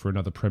would go for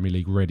another Premier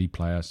League ready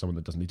player, someone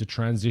that doesn't need to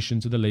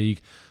transition to the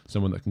league,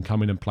 someone that can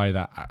come in and play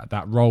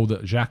that role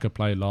that Xhaka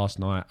played last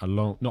night,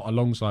 not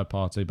alongside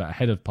Partey, but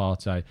ahead of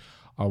Partey.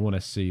 I want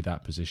to see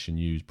that position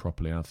used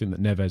properly. And I think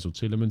that Neves or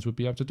Tielemans would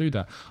be able to do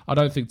that. I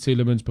don't think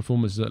Tielemans'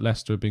 performances at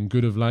Leicester have been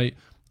good of late.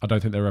 I don't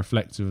think they're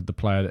reflective of the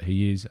player that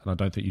he is, and I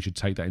don't think you should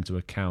take that into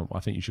account. I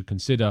think you should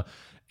consider,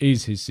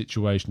 is his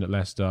situation at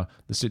Leicester,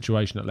 the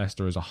situation at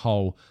Leicester as a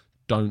whole.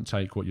 Don't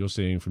take what you're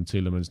seeing from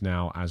Tielemans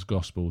now as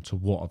gospel to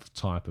what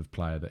type of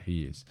player that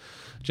he is.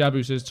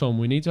 Jabu says, Tom,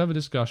 we need to have a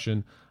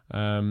discussion.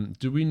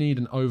 Do we need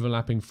an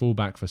overlapping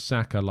fullback for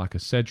Saka like a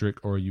Cedric,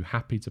 or are you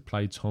happy to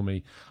play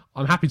Tommy?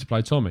 I'm happy to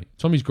play Tommy.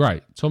 Tommy's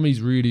great.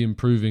 Tommy's really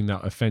improving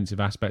that offensive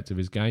aspect of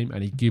his game,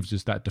 and he gives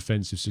us that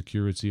defensive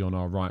security on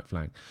our right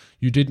flank.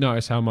 You did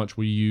notice how much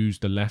we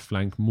used the left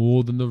flank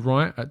more than the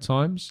right at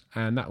times,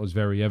 and that was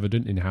very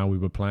evident in how we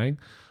were playing.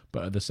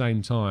 But at the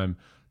same time,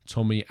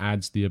 Tommy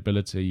adds the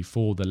ability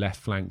for the left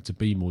flank to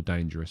be more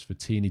dangerous, for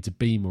Tierney to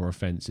be more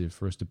offensive,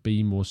 for us to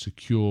be more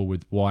secure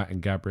with White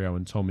and Gabriel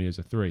and Tommy as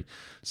a 3.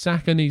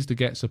 Saka needs to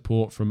get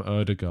support from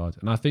Ødegaard,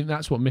 and I think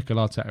that's what Mikel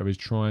Arteta is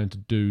trying to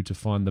do to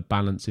find the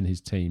balance in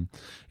his team,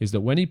 is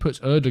that when he puts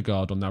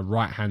Ødegaard on that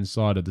right-hand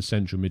side of the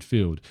central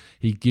midfield,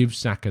 he gives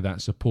Saka that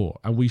support.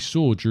 And we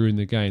saw during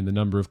the game the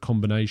number of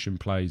combination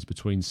plays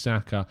between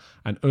Saka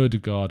and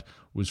Ødegaard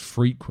was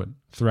frequent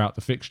throughout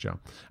the fixture.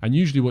 And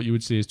usually what you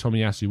would see is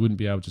Tomiyasu wouldn't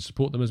be able to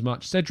support them as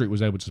much. Cedric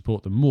was able to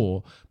support them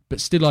more, but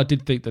still I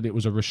did think that it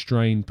was a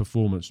restrained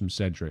performance from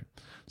Cedric.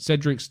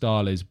 Cedric's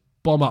style is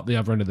bomb up the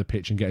other end of the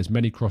pitch and get as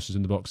many crosses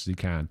in the box as he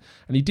can.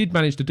 And he did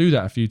manage to do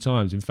that a few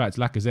times. In fact,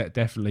 Lacazette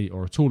definitely,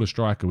 or a taller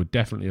striker, would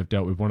definitely have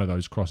dealt with one of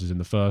those crosses in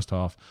the first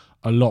half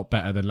a lot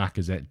better than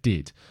Lacazette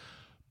did.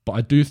 But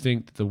I do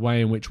think that the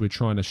way in which we're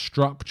trying to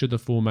structure the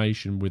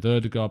formation with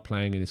Ødegaard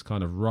playing in this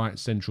kind of right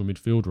central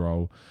midfield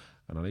role,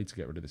 and I need to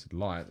get rid of this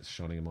light that's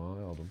shining in my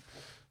eye. Hold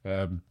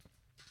on.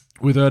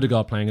 With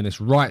Ødegaard playing in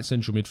this right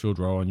central midfield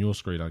role on your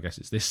screen, I guess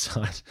it's this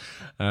side.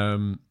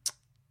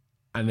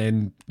 And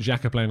then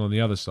Xhaka playing on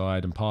the other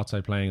side and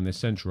Partey playing in this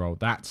central role.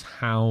 That's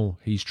how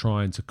he's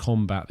trying to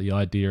combat the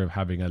idea of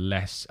having a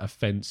less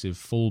offensive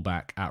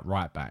fullback at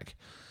right back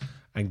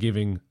and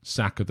giving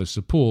Saka the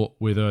support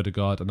with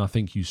Ødegaard. And I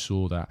think you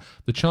saw that.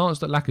 The chance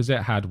that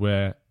Lacazette had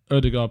where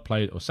Ødegaard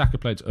played, or Saka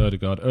played to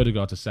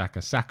Ødegaard to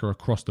Saka, Saka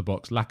across the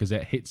box,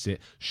 Lacazette hits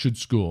it, should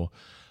score.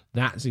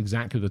 That's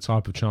exactly the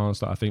type of chance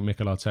that I think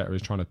Mikel Arteta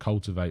is trying to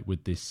cultivate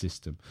with this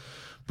system.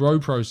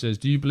 BroPro says,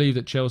 do you believe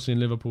that Chelsea and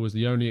Liverpool is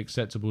the only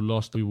acceptable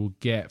loss we will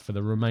get for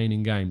the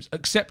remaining games?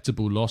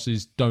 Acceptable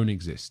losses don't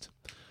exist.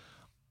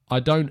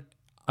 I don't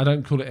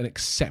call it an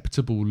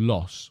acceptable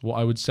loss. What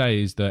I would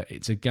say is that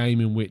it's a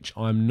game in which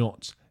I'm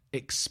not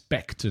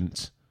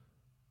expectant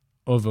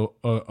of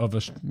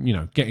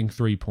getting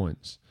 3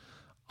 points.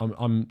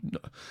 I'm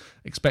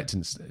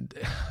expectant.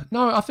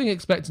 No, I think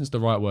expectant's the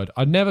right word.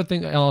 I never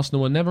think that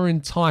Arsenal are never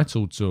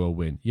entitled to a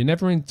win. You're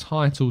never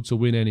entitled to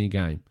win any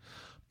game.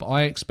 But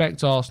I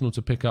expect Arsenal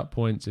to pick up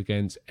points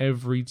against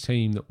every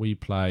team that we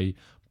play,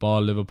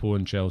 bar Liverpool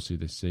and Chelsea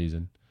this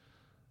season.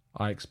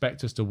 I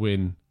expect us to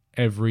win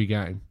every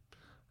game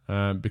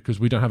because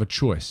we don't have a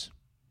choice.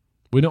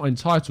 We're not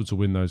entitled to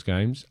win those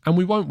games, and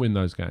we won't win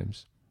those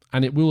games.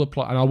 And it will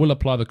apply, and I will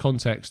apply the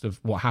context of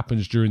what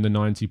happens during the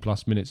 90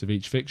 plus minutes of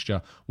each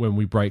fixture when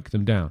we break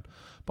them down.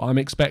 But I'm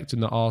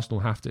expecting that Arsenal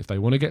have to, if they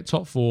want to get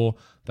top four,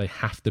 they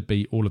have to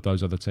beat all of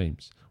those other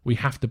teams. We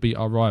have to beat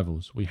our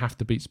rivals. We have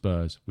to beat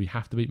Spurs. We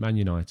have to beat Man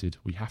United.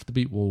 We have to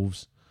beat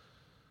Wolves.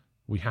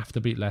 We have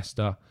to beat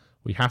Leicester.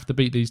 We have to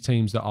beat these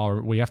teams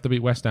we have to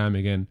beat West Ham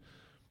again.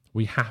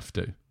 We have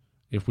to,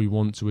 if we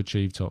want to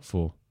achieve top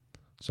four.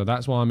 So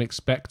that's why I'm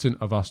expectant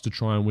of us to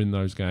try and win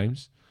those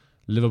games.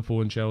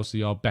 Liverpool and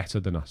Chelsea are better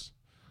than us.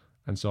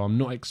 And so I'm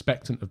not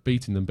expectant of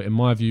beating them. But in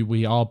my view,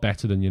 we are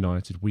better than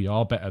United. We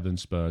are better than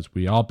Spurs.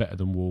 We are better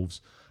than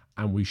Wolves.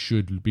 And we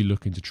should be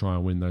looking to try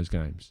and win those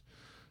games.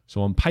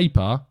 So on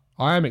paper,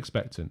 I am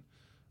expectant.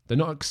 They're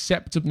not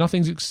acceptable.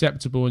 Nothing's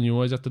acceptable. And you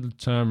always have to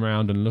turn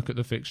around and look at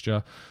the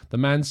fixture. The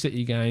Man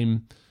City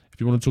game, if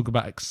you want to talk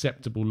about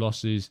acceptable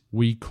losses,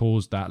 we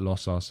caused that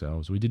loss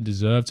ourselves. We didn't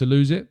deserve to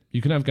lose it.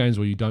 You can have games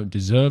where you don't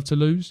deserve to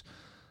lose.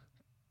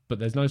 But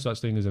there's no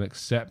such thing as an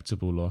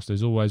acceptable loss.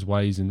 There's always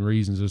ways and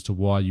reasons as to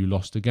why you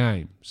lost a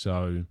game.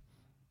 So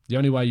the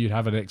only way you'd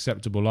have an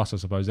acceptable loss, I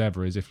suppose,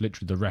 ever is if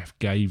literally the ref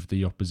gave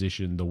the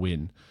opposition the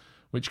win,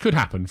 which could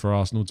happen for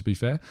Arsenal, to be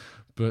fair.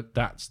 But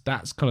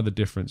that's kind of the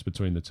difference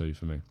between the two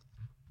for me.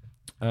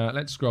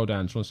 Let's scroll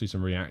down. Just want to see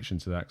some reaction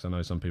to that because I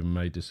know some people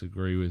may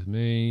disagree with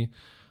me.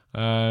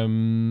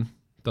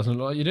 Doesn't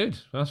look like you did.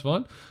 That's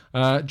fine.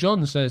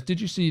 John says,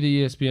 did you see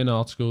the ESPN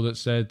article that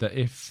said that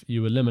if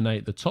you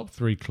eliminate the top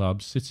three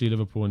clubs, City,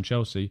 Liverpool and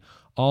Chelsea,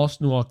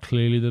 Arsenal are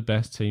clearly the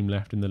best team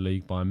left in the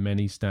league by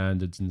many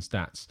standards and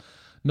stats?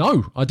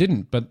 No, I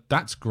didn't, but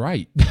that's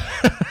great.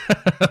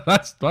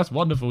 That's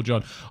wonderful,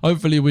 John.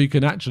 Hopefully we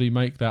can actually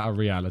make that a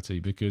reality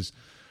because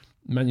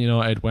Man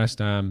United, West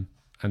Ham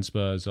and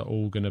Spurs are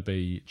all going to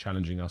be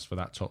challenging us for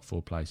that top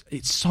four place.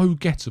 It's so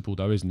gettable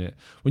though, isn't it?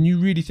 When you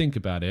really think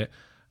about it,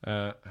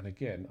 and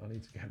again, I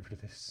need to get rid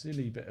of this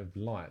silly bit of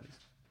light that's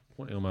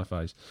pointing on my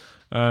face.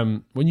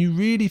 When you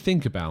really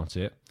think about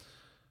it,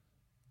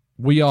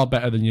 we are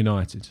better than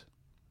United.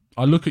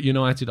 I look at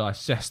United, I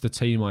assess the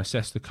team, I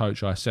assess the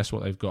coach, I assess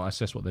what they've got, I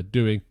assess what they're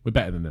doing. We're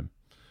better than them.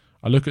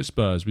 I look at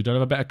Spurs. We don't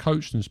have a better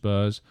coach than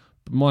Spurs,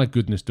 but my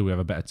goodness, do we have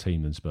a better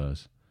team than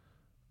Spurs?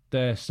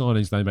 Their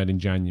signings they made in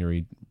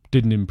January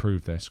didn't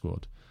improve their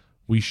squad.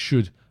 We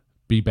should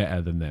be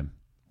better than them.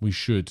 We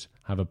should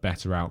have a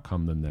better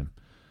outcome than them.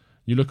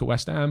 You look at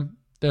West Ham,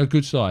 they're a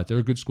good side. They're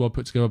a good squad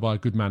put together by a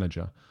good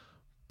manager.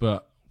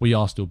 But we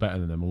are still better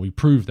than them, and we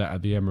proved that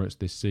at the Emirates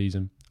this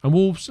season. And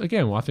Wolves,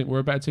 again, I think we're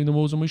a better team than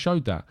Wolves, and we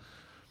showed that.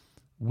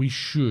 We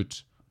should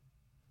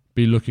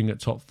be looking at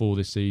top four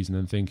this season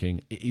and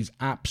thinking it is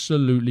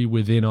absolutely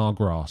within our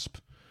grasp.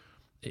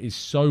 It is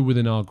so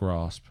within our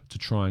grasp to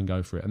try and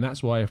go for it. And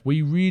that's why if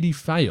we really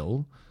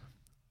fail,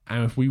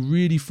 and if we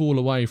really fall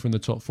away from the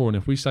top four, and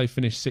if we say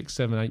finish 6,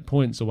 7, 8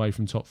 points away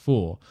from top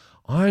four,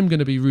 I'm going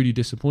to be really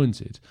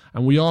disappointed.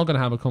 And we are going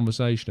to have a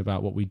conversation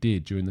about what we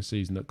did during the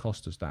season that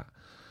cost us that.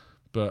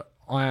 But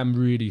I am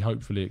really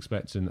hopefully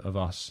expecting of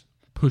us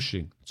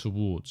pushing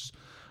towards.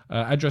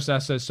 Address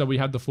says, so we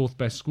had the fourth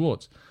best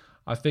squad.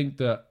 I think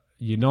that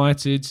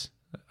United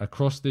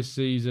across this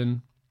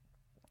season,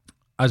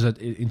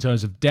 in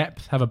terms of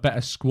depth, have a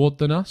better squad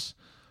than us.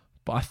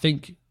 But I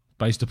think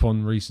based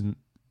upon recent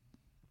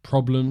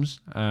problems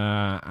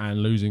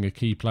and losing a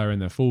key player in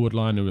their forward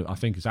line, who I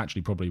think is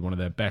actually probably one of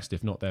their best,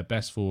 if not their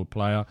best forward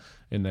player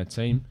in their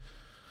team,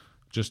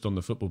 just on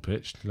the football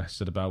pitch. Less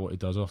said about what he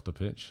does off the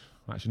pitch.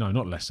 Actually, no,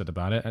 not less said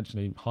about it.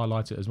 Actually,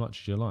 highlight it as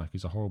much as you like.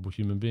 He's a horrible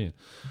human being.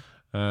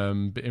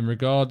 But in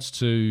regards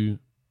to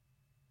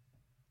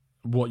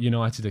what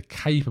United are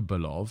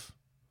capable of,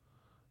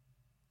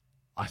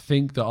 I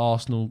think that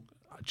Arsenal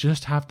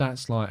just have that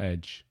slight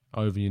edge.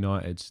 over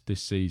United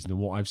this season and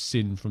what I've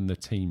seen from the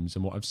teams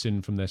and what I've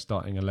seen from their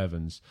starting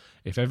 11s.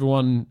 If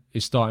everyone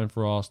is starting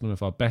for Arsenal,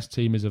 if our best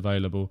team is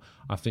available,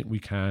 I think we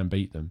can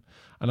beat them.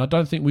 And I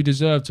don't think we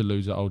deserve to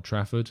lose at Old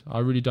Trafford. I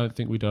really don't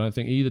think we do. I don't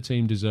think either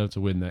team deserved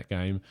to win that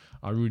game.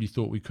 I really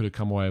thought we could have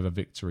come away with a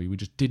victory. We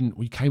just didn't.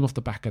 We came off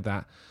the back of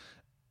that.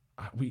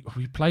 We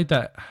played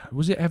that.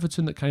 Was it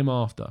Everton that came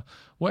after?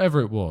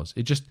 Whatever it was.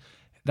 It just...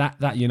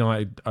 That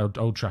United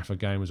Old Trafford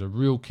game was a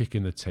real kick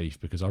in the teeth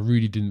because I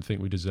really didn't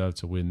think we deserved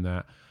to win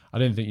that. I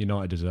didn't think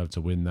United deserved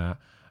to win that,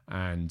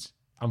 and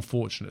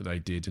unfortunately they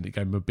did, and it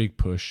gave them a big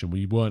push, and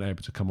we weren't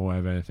able to come away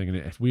with anything. And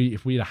if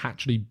we had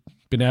actually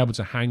been able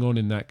to hang on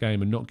in that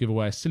game and not give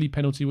away a silly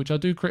penalty, which I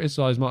do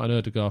criticise Martin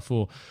Ødegaard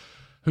for,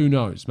 who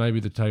knows? Maybe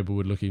the table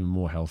would look even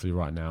more healthy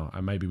right now,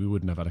 and maybe we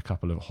wouldn't have had a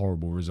couple of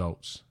horrible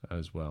results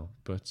as well.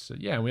 But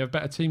yeah, we have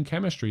better team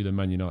chemistry than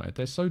Man United.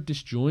 They're so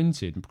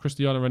disjointed.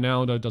 Cristiano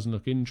Ronaldo doesn't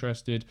look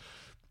interested.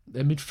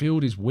 Their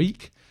midfield is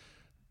weak.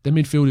 Their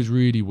midfield is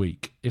really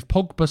weak. If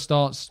Pogba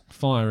starts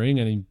firing,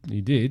 and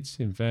he did,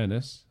 in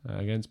fairness,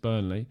 against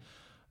Burnley,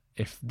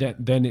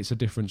 then it's a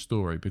different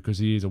story because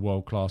he is a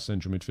world-class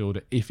central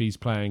midfielder if he's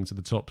playing to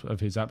the top of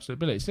his absolute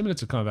ability. Similar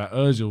to kind of that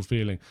Ozil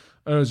feeling.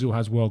 Ozil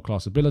has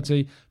world-class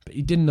ability, but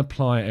he didn't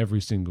apply it every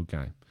single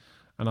game.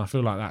 And I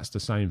feel like that's the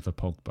same for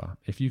Pogba.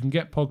 If you can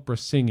get Pogba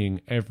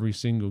singing every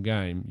single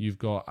game, you've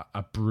got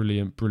a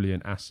brilliant,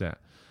 brilliant asset.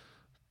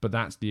 But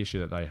that's the issue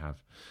that they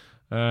have.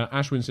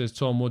 Ashwin says,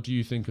 Tom, what do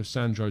you think of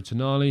Sandro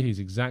Tonali? He's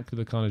exactly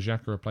the kind of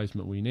Xhaka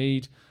replacement we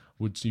need.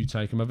 Would you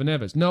take him over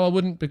Neves? No, I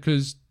wouldn't,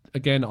 because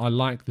again, I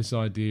like this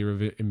idea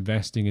of it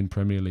investing in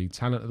Premier League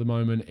talent at the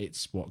moment.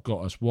 It's what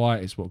got us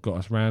White. It's what got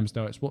us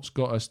Ramsdale. It's what's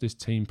got us this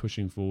team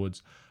pushing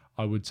forwards.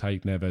 I would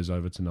take Neves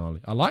over Tonali.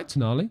 I like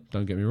Tonali,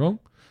 don't get me wrong,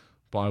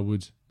 but I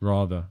would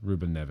rather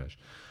Ruben Neves.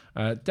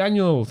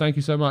 Daniel, thank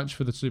you so much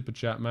for the super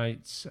chat,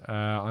 mate.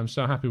 I'm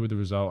so happy with the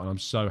result, and I'm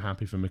so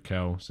happy for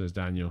Mikel, says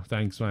Daniel.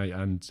 Thanks, mate.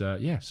 And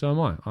yeah, so am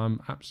I.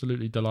 I'm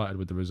absolutely delighted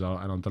with the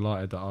result, and I'm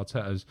delighted that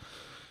Arteta's,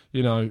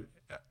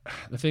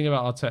 the thing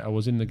about Arteta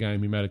was in the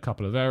game, he made a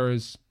couple of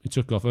errors. He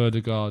took off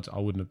Ødegaard. I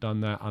wouldn't have done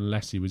that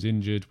unless he was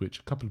injured, which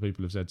a couple of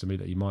people have said to me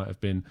that he might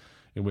have been,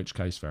 in which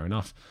case, fair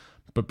enough.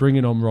 But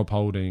bringing on Rob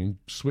Holding,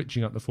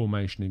 switching up the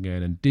formation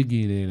again and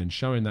digging in and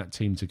showing that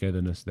team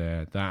togetherness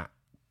there, that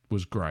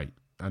was great.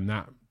 And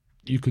that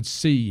you could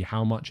see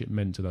how much it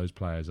meant to those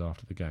players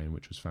after the game,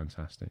 which was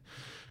fantastic.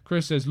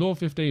 Chris says, Law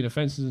 15,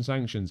 offences and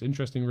sanctions.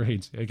 Interesting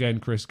reads.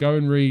 Again, Chris, go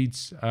and read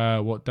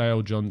what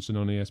Dale Johnson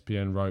on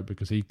ESPN wrote,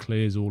 because he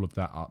clears all of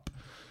that up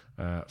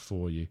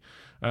for you.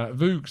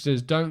 Vuk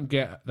says, don't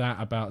get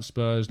that about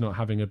Spurs not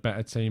having a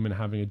better team and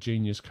having a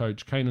genius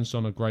coach. Kane and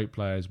Son are great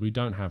players. We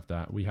don't have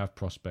that. We have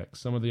prospects.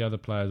 Some of the other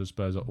players of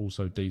Spurs are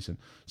also decent.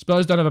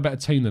 Spurs don't have a better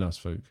team than us,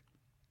 Vuk.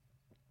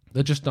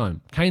 They just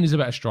don't. Kane is a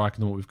better striker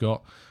than what we've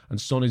got, and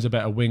Son is a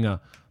better winger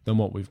than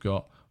what we've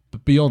got.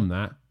 But beyond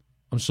that,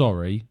 I'm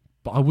sorry,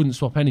 but I wouldn't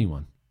swap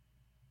anyone.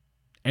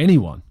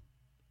 Anyone.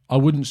 I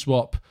wouldn't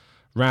swap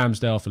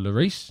Ramsdale for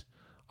Lloris.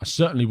 I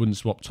certainly wouldn't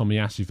swap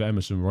Tomiyasu for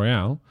Emerson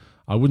Royale.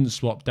 I wouldn't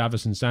swap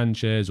Davison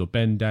Sanchez or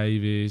Ben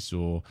Davies,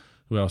 or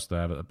who else do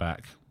they have at the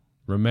back?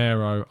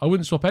 Romero. I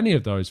wouldn't swap any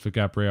of those for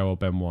Gabriel or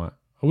Ben White.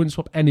 I wouldn't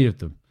swap any of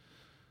them.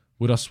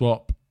 Would I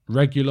swap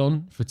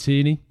Reguilon for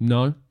Tierney?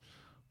 No.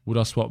 Would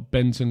I swap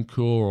Bentancur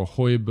or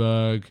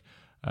Højbjerg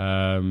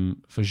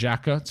for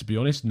Xhaka? To be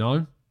honest,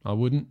 no, I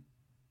wouldn't.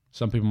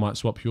 Some people might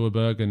swap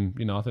Højbjerg,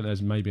 and I think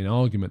there's maybe an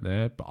argument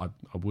there, but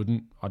I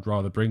wouldn't. I'd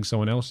rather bring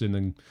someone else in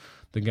than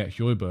get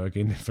Højbjerg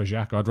in for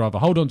Xhaka. I'd rather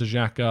hold on to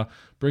Xhaka,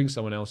 bring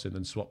someone else in,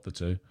 than swap the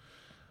two.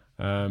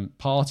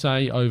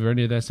 Partey over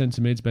any of their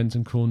centre mids.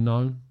 Bentancur,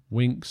 no.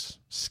 Winks,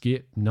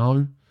 Skip,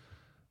 no.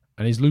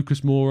 And is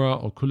Lucas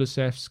Moura or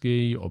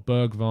Kulusevski or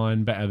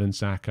Bergwijn better than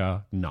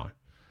Saka? No.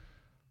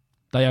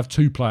 They have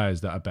two players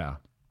that are better.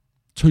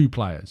 Two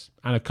players.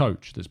 And a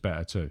coach that's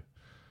better too.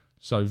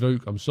 So,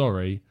 Vuk, I'm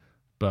sorry,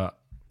 but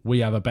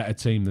we have a better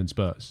team than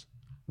Spurs.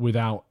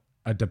 Without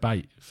a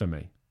debate for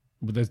me.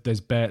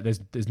 There's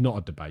not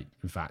a debate,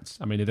 in fact.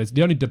 I mean,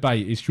 the only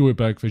debate is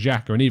Højbjerg for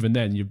Xhaka, and even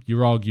then,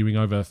 you're arguing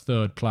over a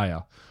third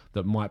player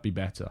that might be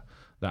better.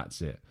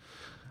 That's it.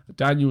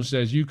 Daniel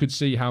says, you could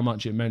see how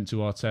much it meant to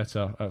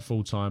Arteta at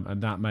full time,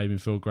 and that made me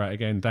feel great.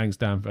 Again, thanks,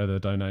 Dan, for the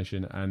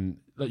donation. And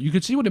look, you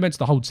could see what it meant to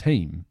the whole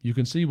team. You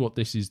can see what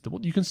this is.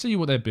 You can see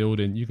what they're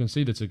building. You can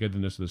see the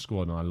togetherness of the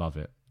squad, and I love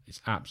it.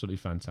 It's absolutely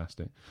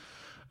fantastic.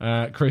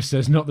 Chris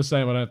says, not the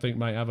same, I don't think,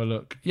 mate. Have a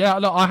look. Yeah,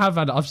 look,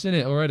 I've seen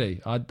it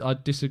already. I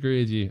disagree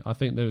with you. I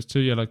think there was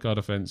 2 yellow card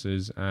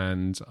offences,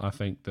 and I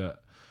think that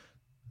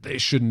it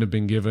shouldn't have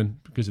been given,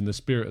 because in the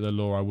spirit of the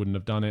law, I wouldn't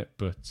have done it,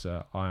 but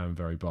I am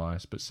very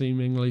biased. But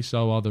seemingly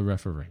so are the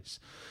referees.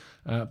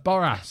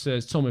 Boras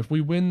says, Tom, if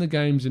we win the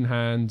games in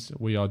hand,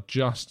 we are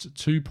just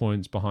 2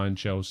 points behind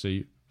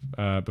Chelsea.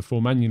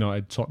 Before Man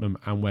United, Tottenham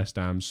and West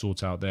Ham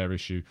sort out their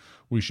issue,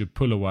 we should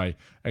pull away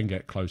and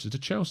get closer to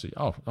Chelsea.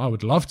 Oh, I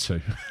would love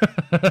to.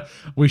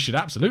 We should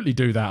absolutely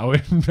do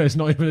that. There's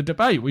not even a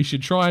debate. We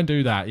should try and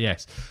do that,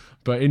 yes.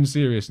 But in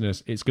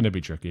seriousness, it's going to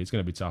be tricky. It's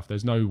going to be tough.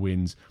 There's no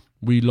wins.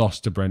 We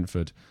lost to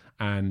Brentford.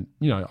 And,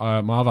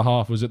 my other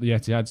half was at the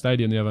Etihad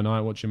Stadium the other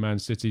night watching Man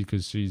City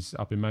because she's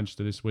up in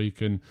Manchester this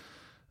week. And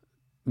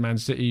Man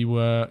City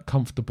were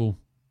comfortable.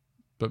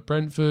 But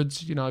Brentford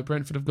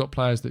have got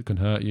players that can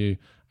hurt you.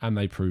 And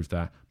they proved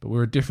that. But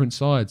we're a different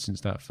side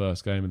since that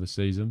first game of the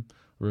season.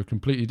 We're a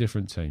completely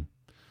different team.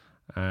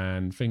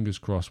 And fingers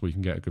crossed we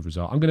can get a good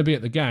result. I'm going to be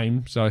at the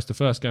game. So it's the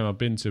first game I've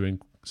been to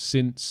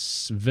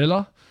since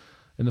Villa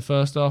in the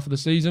first half of the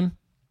season.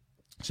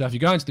 So if you're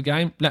going to the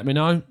game, let me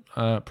know.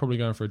 Probably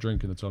going for a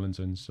drink in the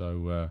Tollington.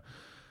 So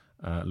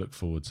look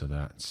forward to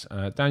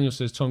that. Daniel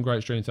says, Tom,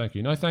 great stream. Thank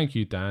you. No, thank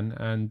you, Dan.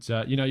 And,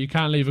 you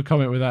can't leave a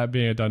comment without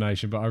being a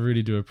donation, but I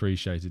really do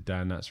appreciate it,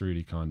 Dan. That's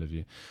really kind of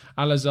you.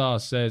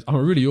 Alazar says, I'm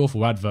a really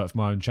awful advert for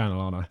my own channel,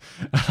 aren't I?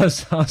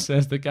 Alazar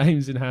says, the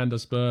games in hand are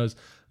Spurs,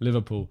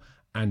 Liverpool,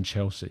 and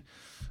Chelsea.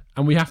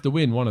 And we have to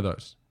win one of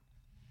those.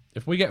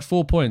 If we get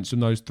 4 points from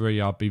those three,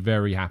 I'll be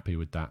very happy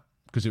with that.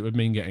 Because it would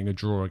mean getting a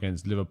draw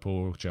against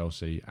Liverpool or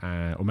Chelsea,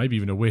 or maybe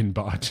even a win.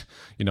 But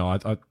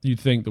you'd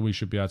think that we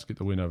should be able to get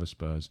the win over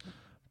Spurs.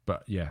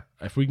 But yeah,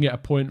 if we can get a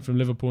point from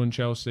Liverpool and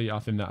Chelsea, I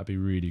think that would be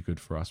really good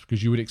for us.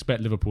 Because you would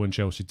expect Liverpool and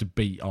Chelsea to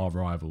beat our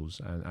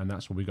rivals, and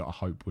that's what we got to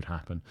hope would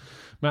happen.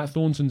 Matt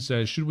Thornton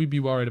says, should we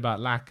be worried about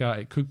Laka?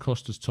 It could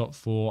cost us top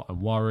four.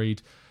 I'm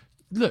worried.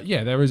 Look,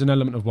 yeah, there is an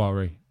element of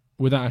worry.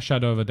 Without a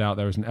shadow of a doubt,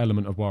 there is an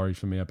element of worry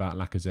for me about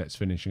Lacazette's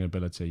finishing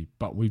ability.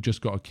 But we've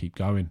just got to keep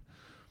going.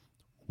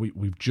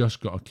 We've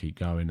just got to keep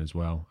going as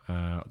well.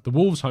 The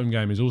Wolves home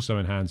game is also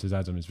in hand, says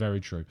Adam. It's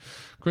very true.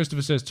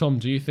 Christopher says, Tom,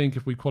 do you think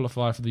if we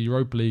qualify for the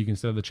Europa League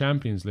instead of the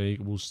Champions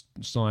League, we'll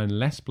sign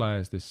less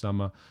players this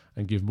summer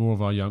and give more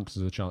of our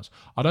youngsters a chance?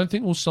 I don't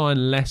think we'll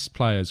sign less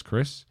players,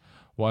 Chris.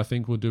 What I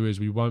think we'll do is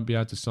we won't be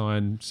able to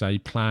sign, say,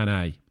 Plan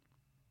A.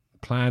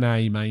 Plan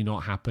A may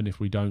not happen if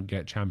we don't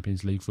get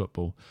Champions League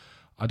football.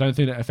 I don't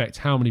think it affects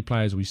how many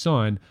players we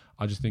sign.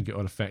 I just think it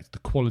will affect the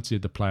quality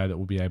of the player that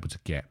we'll be able to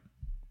get.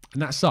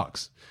 And that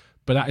sucks.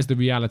 But that is the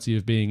reality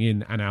of being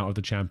in and out of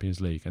the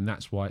Champions League. And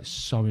that's why it's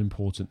so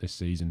important this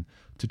season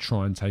to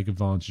try and take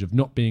advantage of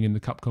not being in the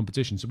cup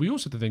competition. So we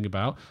also have to think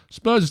about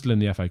Spurs are still in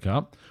the FA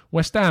Cup.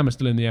 West Ham are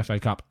still in the FA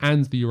Cup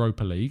and the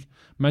Europa League.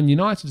 Man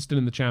United are still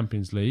in the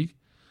Champions League.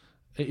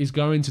 It is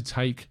going to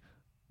take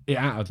it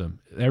out of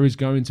them. There is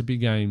going to be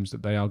games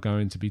that they are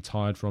going to be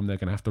tired from. They're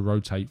going to have to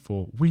rotate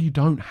for. We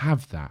don't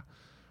have that.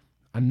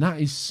 And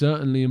that is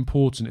certainly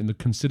important in the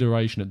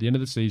consideration at the end of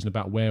the season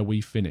about where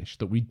we finish,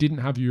 that we didn't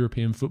have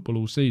European football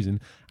all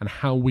season and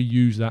how we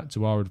use that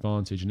to our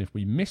advantage. And if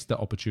we miss that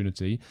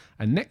opportunity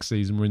and next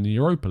season we're in the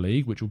Europa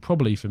League, which will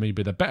probably for me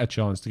be the better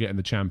chance to get in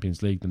the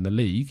Champions League than the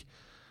league,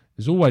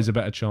 there's always a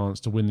better chance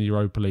to win the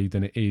Europa League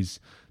than it is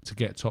to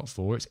get top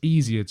four. It's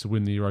easier to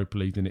win the Europa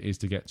League than it is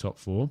to get top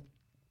four.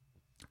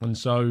 And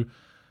so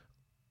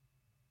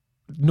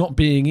not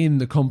being in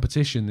the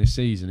competition this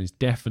season is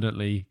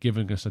definitely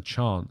giving us a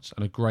chance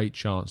and a great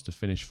chance to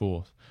finish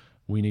fourth.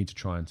 We need to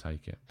try and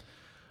take it.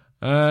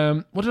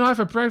 What did I have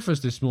for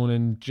breakfast this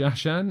morning,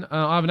 Jashan?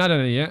 I haven't had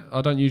any yet.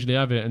 I don't usually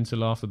have it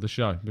until after the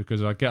show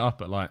because I get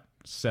up at like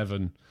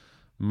 7,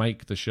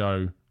 make the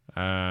show,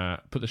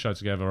 put the show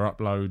together,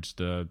 upload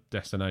the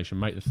destination,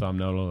 make the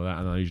thumbnail, all of that,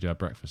 and I usually have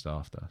breakfast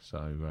after.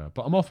 So,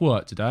 but I'm off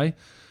work today.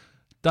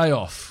 Day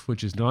off,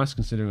 which is nice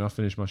considering I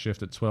finished my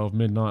shift at 12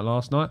 midnight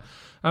last night.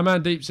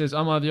 Mandeep says,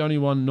 am I the only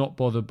one not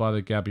bothered by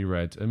the Gabby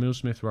Red? Emil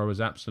Smith-Rowe was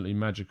absolutely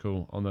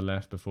magical on the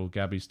left before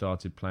Gabby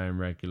started playing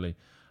regularly.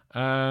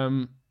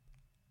 Look,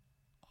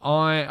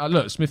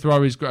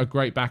 Smith-Rowe is a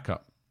great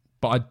backup,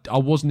 but I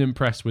wasn't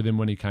impressed with him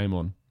when he came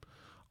on.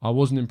 I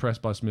wasn't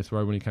impressed by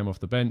Smith-Rowe when he came off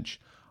the bench.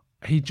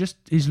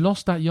 He's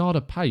lost that yard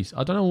of pace.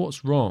 I don't know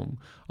what's wrong.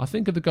 I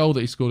think of the goal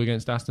that he scored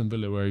against Aston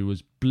Villa where he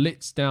was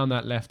blitzed down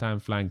that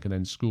left-hand flank and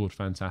then scored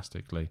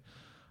fantastically.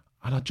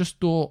 And I just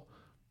thought,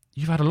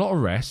 you've had a lot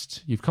of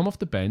rest. You've come off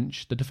the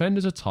bench. The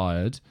defenders are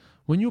tired.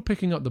 When you're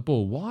picking up the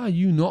ball, why are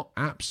you not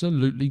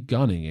absolutely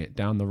gunning it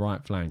down the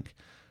right flank?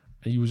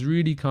 And he was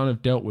really kind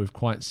of dealt with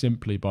quite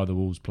simply by the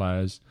Wolves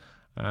players.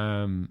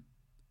 And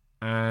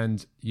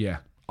yeah,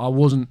 I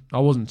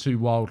wasn't too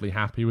wildly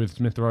happy with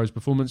Smith-Rowe's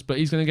performance, but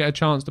he's going to get a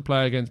chance to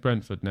play against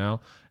Brentford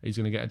now. He's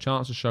going to get a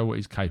chance to show what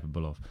he's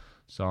capable of.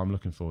 So I'm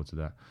looking forward to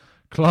that.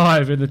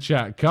 Clive in the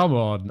chat, come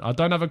on. I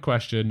don't have a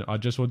question. I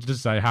just wanted to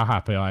say how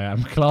happy I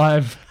am.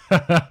 Clive,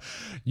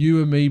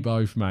 you and me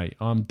both, mate.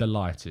 I'm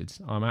delighted.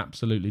 I'm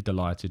absolutely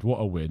delighted. What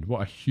a win.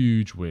 What a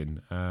huge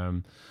win.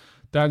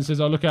 Dan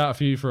says, I'll look out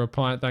for you for a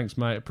pint. Thanks,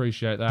 mate.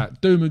 Appreciate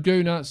that.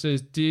 Doomaguna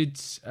says,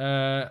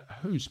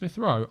 who?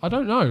 Smith-Rowe? I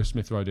don't know if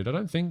Smith-Rowe did. I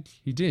don't think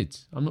he did.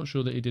 I'm not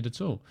sure that he did at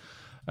all.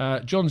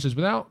 John says,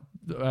 without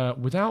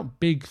the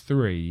big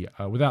three,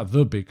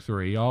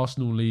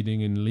 Arsenal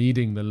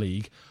leading the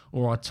league,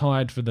 or are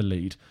tied for the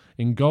lead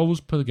in goals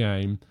per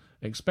game,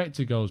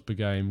 expected goals per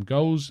game,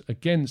 goals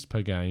against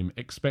per game,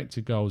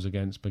 expected goals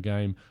against per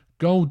game,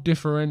 goal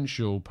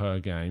differential per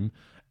game,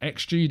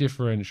 XG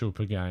differential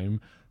per game,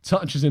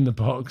 touches in the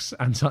box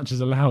and touches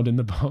allowed in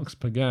the box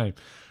per game.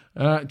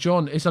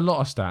 John, it's a lot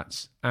of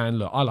stats. And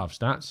look, I love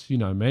stats. You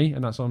know me.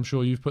 And that's why I'm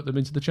sure you've put them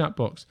into the chat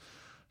box.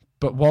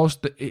 But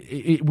whilst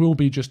it will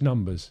be just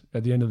numbers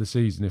at the end of the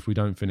season if we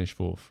don't finish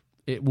fourth.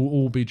 It will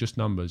all be just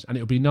numbers. And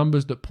it'll be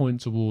numbers that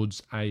point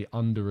towards a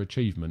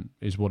underachievement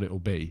is what it'll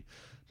be.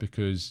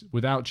 Because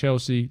without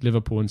Chelsea,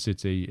 Liverpool and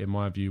City, in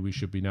my view, we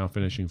should be now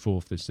finishing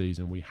fourth this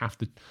season. We have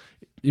to,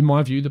 in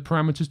my view, the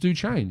parameters do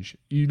change.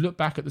 You look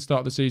back at the start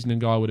of the season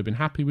and go, I would have been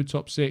happy with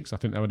top six. I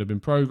think there would have been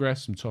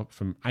progress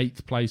from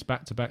 8th place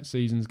back-to-back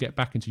seasons, get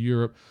back into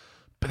Europe.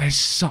 But there's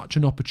such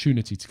an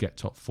opportunity to get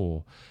top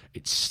four.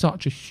 It's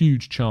such a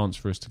huge chance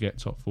for us to get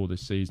top four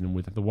this season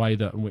with the way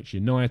that in which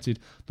United,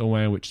 the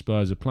way in which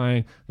Spurs are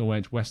playing, the way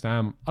in which West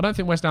Ham... I don't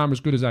think West Ham are as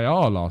good as they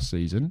are last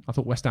season. I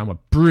thought West Ham were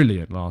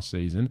brilliant last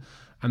season.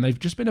 And they've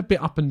just been a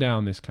bit up and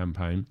down this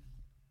campaign.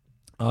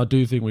 I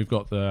do think we've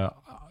got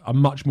a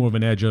much more of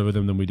an edge over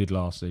them than we did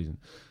last season.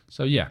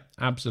 So yeah,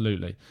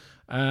 absolutely.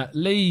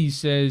 Lee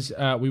says,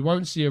 we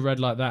won't see a red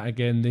like that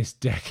again this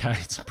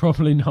decade.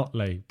 Probably not,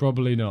 Lee.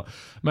 Probably not.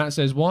 Matt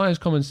says, why has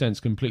common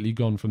sense completely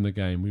gone from the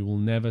game? We will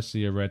never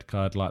see a red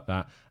card like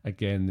that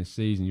again this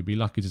season. You'll be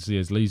lucky to see,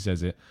 as Lee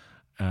says it,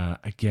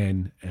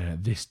 again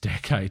this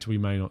decade. We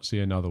may not see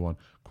another one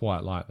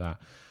quite like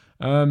that.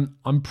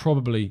 I'm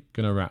probably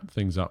going to wrap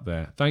things up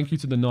there. Thank you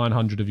to the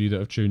 900 of you that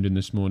have tuned in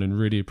this morning.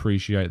 Really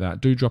appreciate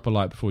that. Do drop a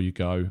like before you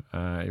go.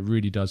 It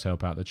really does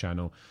help out the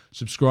channel.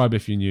 Subscribe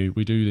if you're new.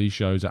 We do these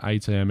shows at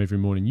 8 a.m. every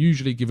morning,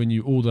 usually giving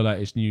you all the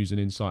latest news and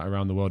insight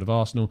around the world of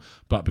Arsenal.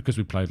 But because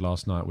we played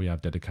last night, we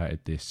have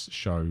dedicated this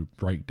show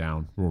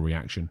breakdown, raw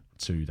reaction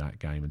to that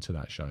game and to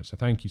that show. So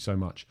thank you so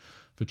much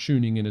for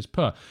tuning in as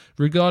per.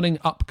 Regarding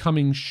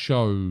upcoming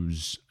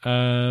shows,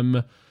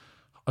 I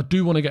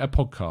do want to get a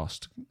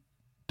podcast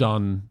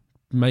done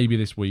maybe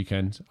this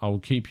weekend. I will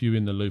keep you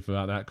in the loop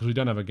about that because we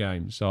don't have a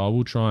game. So I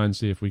will try and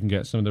see if we can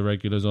get some of the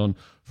regulars on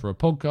for a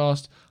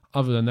podcast.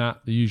 Other than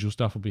that, the usual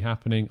stuff will be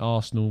happening.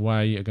 Arsenal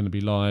Way are going to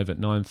be live at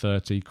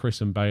 9:30.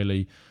 Chris and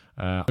Bailey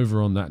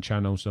over on that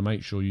channel. So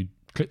make sure you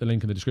click the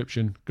link in the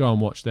description. Go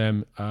and watch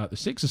them. The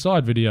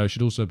Six-a-Side video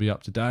should also be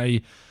up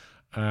today.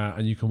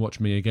 And you can watch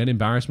me again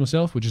embarrass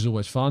myself, which is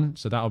always fun.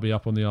 So that'll be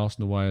up on the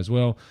Arsenal Way as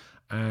well.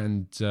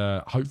 And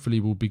hopefully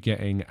we'll be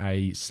getting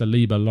a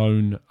Saliba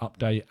loan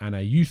update and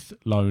a youth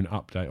loan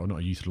update, or not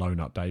a youth loan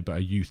update, but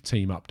a youth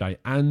team update,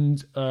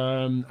 and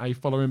a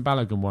following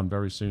Balogun one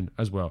very soon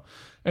as well.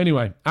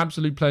 Anyway,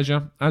 absolute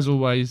pleasure. As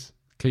always,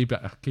 keep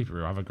it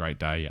real. Have a great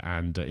day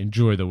and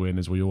enjoy the win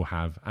as we all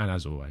have. And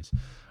as always,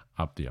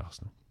 up the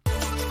Arsenal.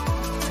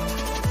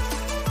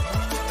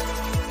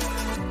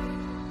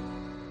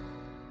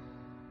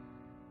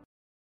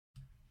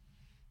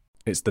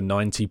 It's the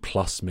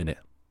 90-plus minute.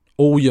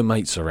 All your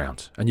mates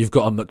around, and you've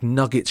got a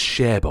McNuggets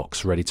share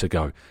box ready to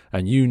go,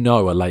 and you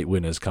know a late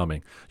winner's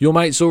coming. Your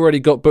mate's already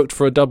got booked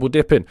for a double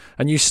dipping,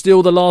 and you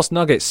steal the last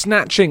nugget,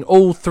 snatching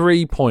all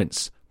 3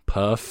 points.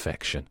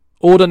 Perfection.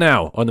 Order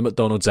now on the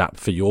McDonald's app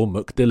for your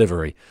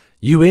McDelivery.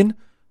 You in?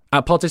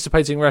 At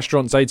participating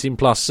restaurants, 18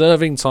 plus,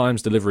 serving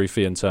times, delivery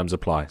fee and terms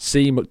apply.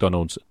 See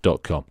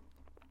mcdonalds.com.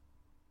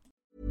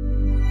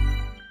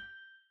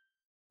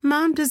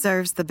 Mom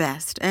deserves the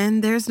best,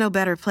 and there's no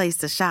better place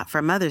to shop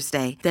for Mother's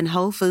Day than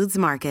Whole Foods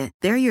Market.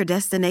 They're your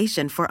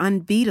destination for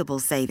unbeatable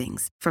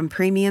savings, from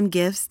premium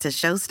gifts to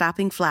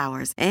show-stopping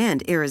flowers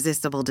and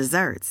irresistible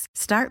desserts.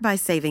 Start by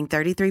saving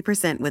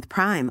 33% with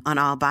Prime on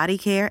all body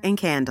care and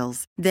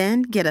candles.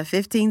 Then get a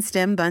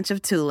 15-stem bunch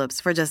of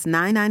tulips for just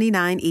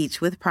 $9.99 each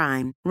with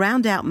Prime.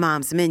 Round out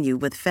Mom's menu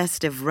with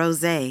festive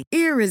rosé,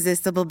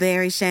 irresistible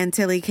berry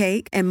chantilly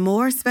cake, and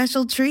more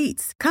special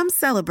treats. Come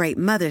celebrate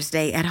Mother's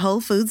Day at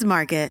Whole Foods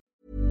Market.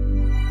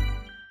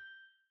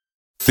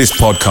 This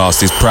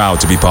podcast is proud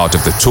to be part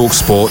of the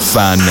TalkSport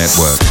Fan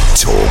Network.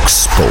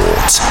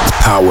 TalkSport.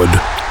 Powered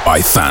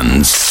by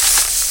fans.